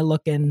Mamma Mia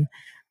looking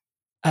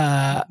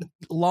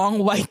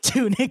long white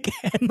tunic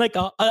and like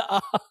a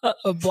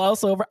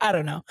blouse over. I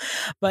don't know.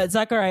 But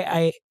Zucker,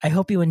 I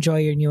hope you enjoy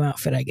your new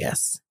outfit, I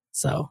guess.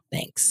 So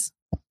thanks.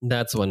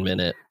 That's 1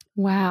 minute.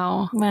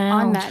 Wow. Wow.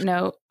 On that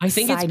note, I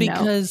think it's side note.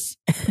 because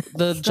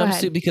the Go ahead.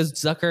 jumpsuit, because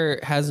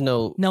Zucker has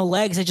no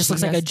Legs. It just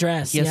looks like a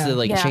dress. He has Yeah.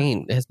 to Yeah.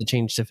 change. It has to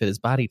change to fit his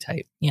body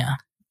type. Yeah.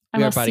 I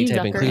We are must body see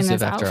type Zucker in inclusive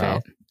this after all.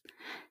 outfit.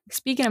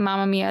 Speaking of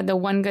Mamma Mia, the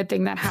one good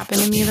thing that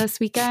happened to me this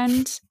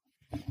weekend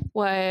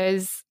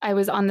was I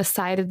was on the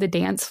side of the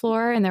dance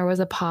floor and there was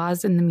a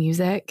pause in the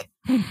music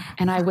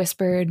and I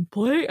whispered,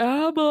 "Play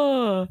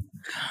ABBA."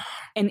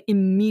 And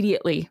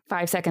immediately,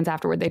 5 seconds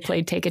afterward, they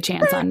played "Take a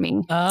Chance on Me."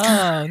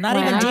 Oh, not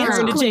When even I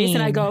dancing turned to queen.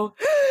 Jason, I go,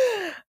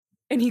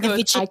 and he If you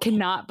goes, ch- "I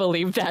cannot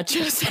believe that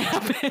just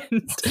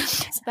happened."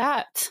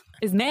 That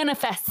is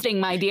manifesting,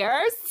 my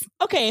dears.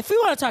 Okay, if we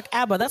want to talk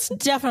ABBA, that's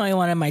definitely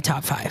one of my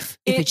top 5.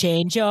 If you It-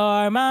 change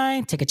your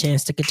mind, take a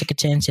chance, take a chance, take a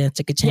chance, Yes,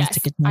 take a chance,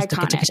 take a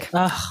iconic. chance.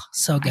 Oh,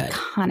 so good.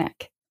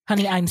 Iconic.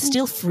 Honey, I'm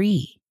still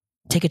free.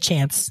 Take a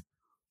chance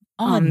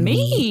On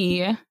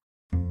me.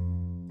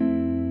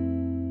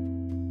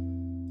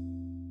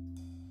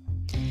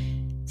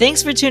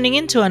 Thanks for tuning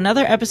in to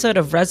another episode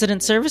of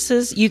Resident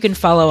Services. You can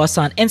follow us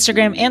on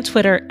Instagram and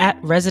Twitter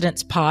at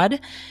ResidencePod.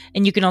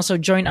 And you can also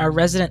join our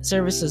Resident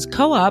Services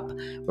co-op,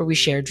 where we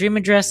share dream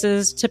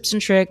addresses, tips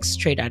and tricks,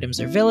 trade items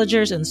or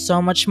villagers, and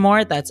so much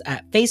more. That's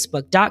at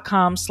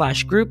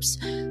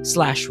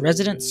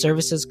facebook.com/groups/Resident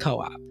Services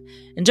Co-op.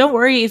 And don't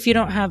worry if you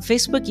don't have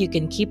Facebook, you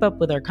can keep up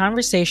with our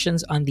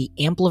conversations on the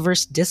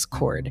Ampliverse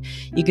Discord.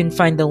 You can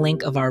find the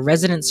link of our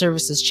Resident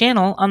Services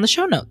channel on the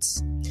show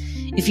notes.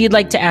 If you'd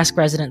like to ask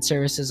Resident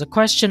Services a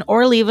question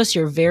or leave us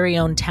your very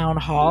own town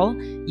hall,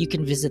 you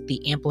can visit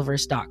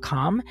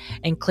theampliverse.com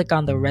and click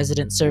on the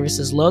Resident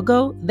Services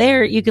logo.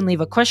 There, you can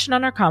leave a question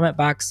on our comment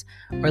box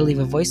or leave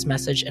a voice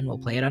message and we'll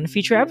play it on a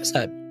future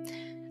episode.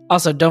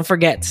 Also, don't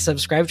forget to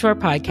subscribe to our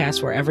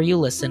podcast wherever you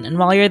listen. And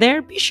while you're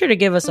there, be sure to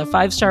give us a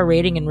 5-star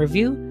rating and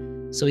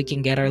review so we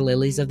can get our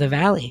lilies of the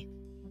valley.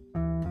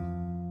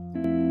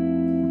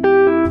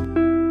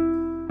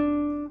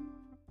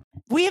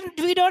 We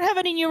don't have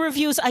any new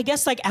reviews. I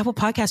guess like Apple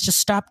Podcasts just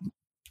stopped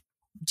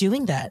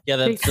doing that. Yeah,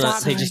 they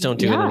just don't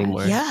do it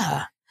anymore.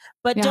 Yeah.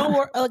 But don't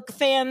worry,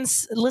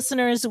 fans,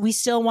 listeners, we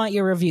still want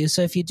your review.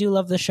 So if you do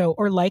love the show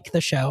or like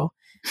the show,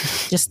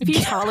 just if you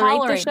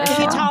tolerate the show. If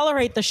you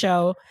tolerate the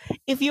show,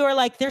 if you are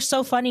like, they're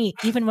so funny,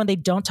 even when they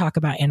don't talk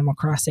about Animal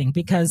Crossing,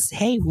 because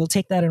hey, we'll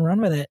take that and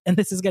run with it. And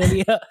this is going to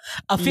be a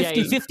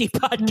 50-50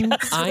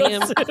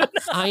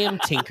 podcast. I am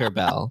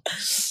Tinkerbell.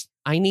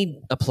 I need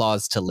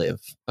applause to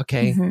live.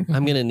 Okay. Mm-hmm.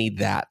 I'm going to need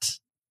that.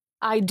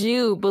 I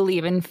do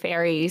believe in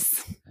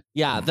fairies.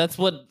 Yeah, that's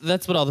what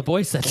all the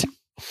boys said.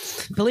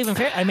 Believe in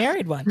fairies. I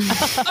married one.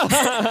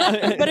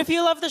 But if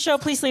you love the show,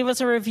 please leave us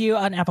a review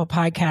on Apple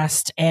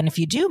Podcast. And if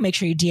you do, make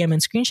sure you DM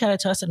and screenshot it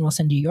to us and we'll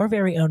send you your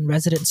very own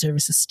Resident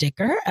Services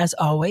sticker. As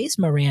always,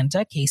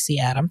 Miranda, Casey,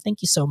 Adam,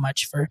 thank you so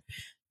much for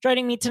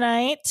joining me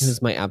tonight. This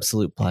is my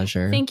absolute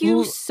pleasure. Thank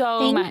you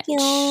so much.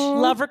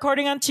 Love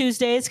recording on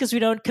Tuesdays because we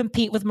don't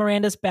compete with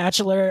Miranda's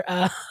Bachelor.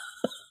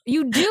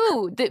 You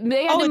do.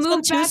 They had to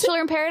move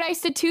Bachelor in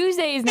Paradise to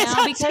Tuesdays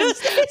now because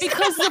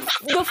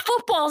the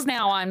football's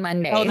now on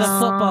Mondays. Oh, the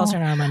footballs are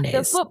now on Mondays.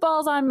 The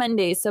football's on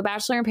Mondays, so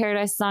Bachelor in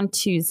Paradise is on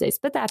Tuesdays,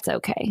 but that's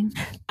okay.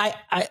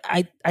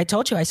 I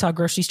told you I saw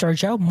Grocery Store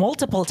Joe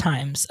multiple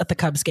times at the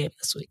Cubs game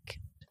this week.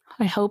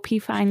 I hope he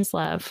finds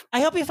love.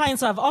 I hope he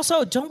finds love.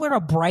 Also, don't wear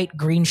a bright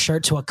green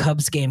shirt to a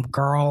Cubs game,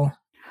 girl.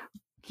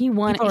 He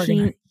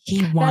wanted.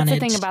 He wanted. That's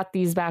the thing about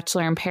these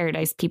Bachelor in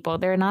Paradise people.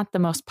 They're not the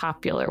most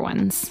popular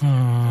ones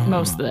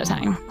most of the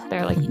time.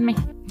 They're like me.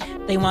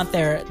 They want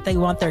their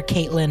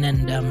Caitlyn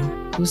and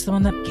who's the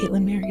one that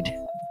Caitlyn married?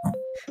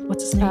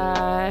 What's his name?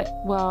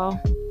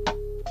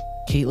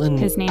 Caitlyn.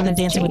 His name is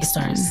Dancing Jason. with the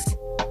Stars.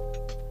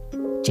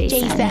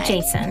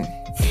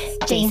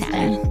 Jason.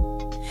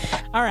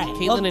 All right.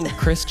 Caitlyn and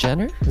Kris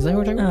Jenner? Is that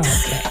what we're talking about?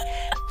 Okay.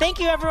 Thank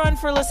you everyone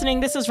for listening.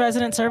 This is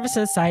Resident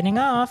Services signing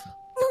off.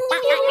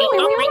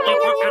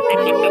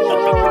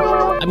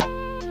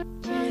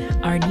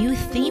 Our new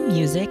theme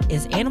music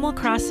is Animal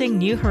Crossing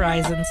New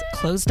Horizons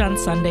Closed on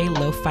Sunday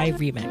Lo-Fi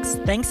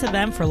Remix. Thanks to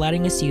them for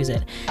letting us use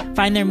it.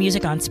 Find their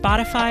music on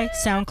Spotify,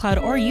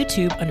 SoundCloud, or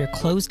YouTube under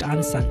Closed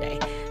on Sunday.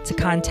 To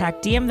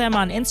contact, DM them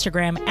on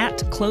Instagram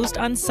at Closed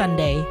on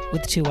Sunday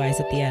with 2 Y's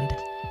at the end.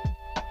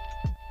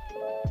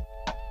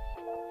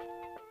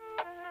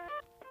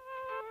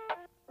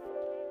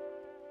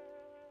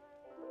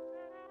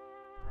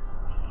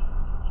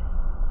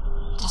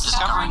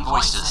 Discovering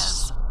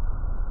voices,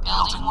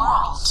 building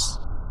worlds,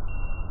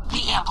 the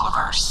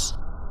Ampliverse.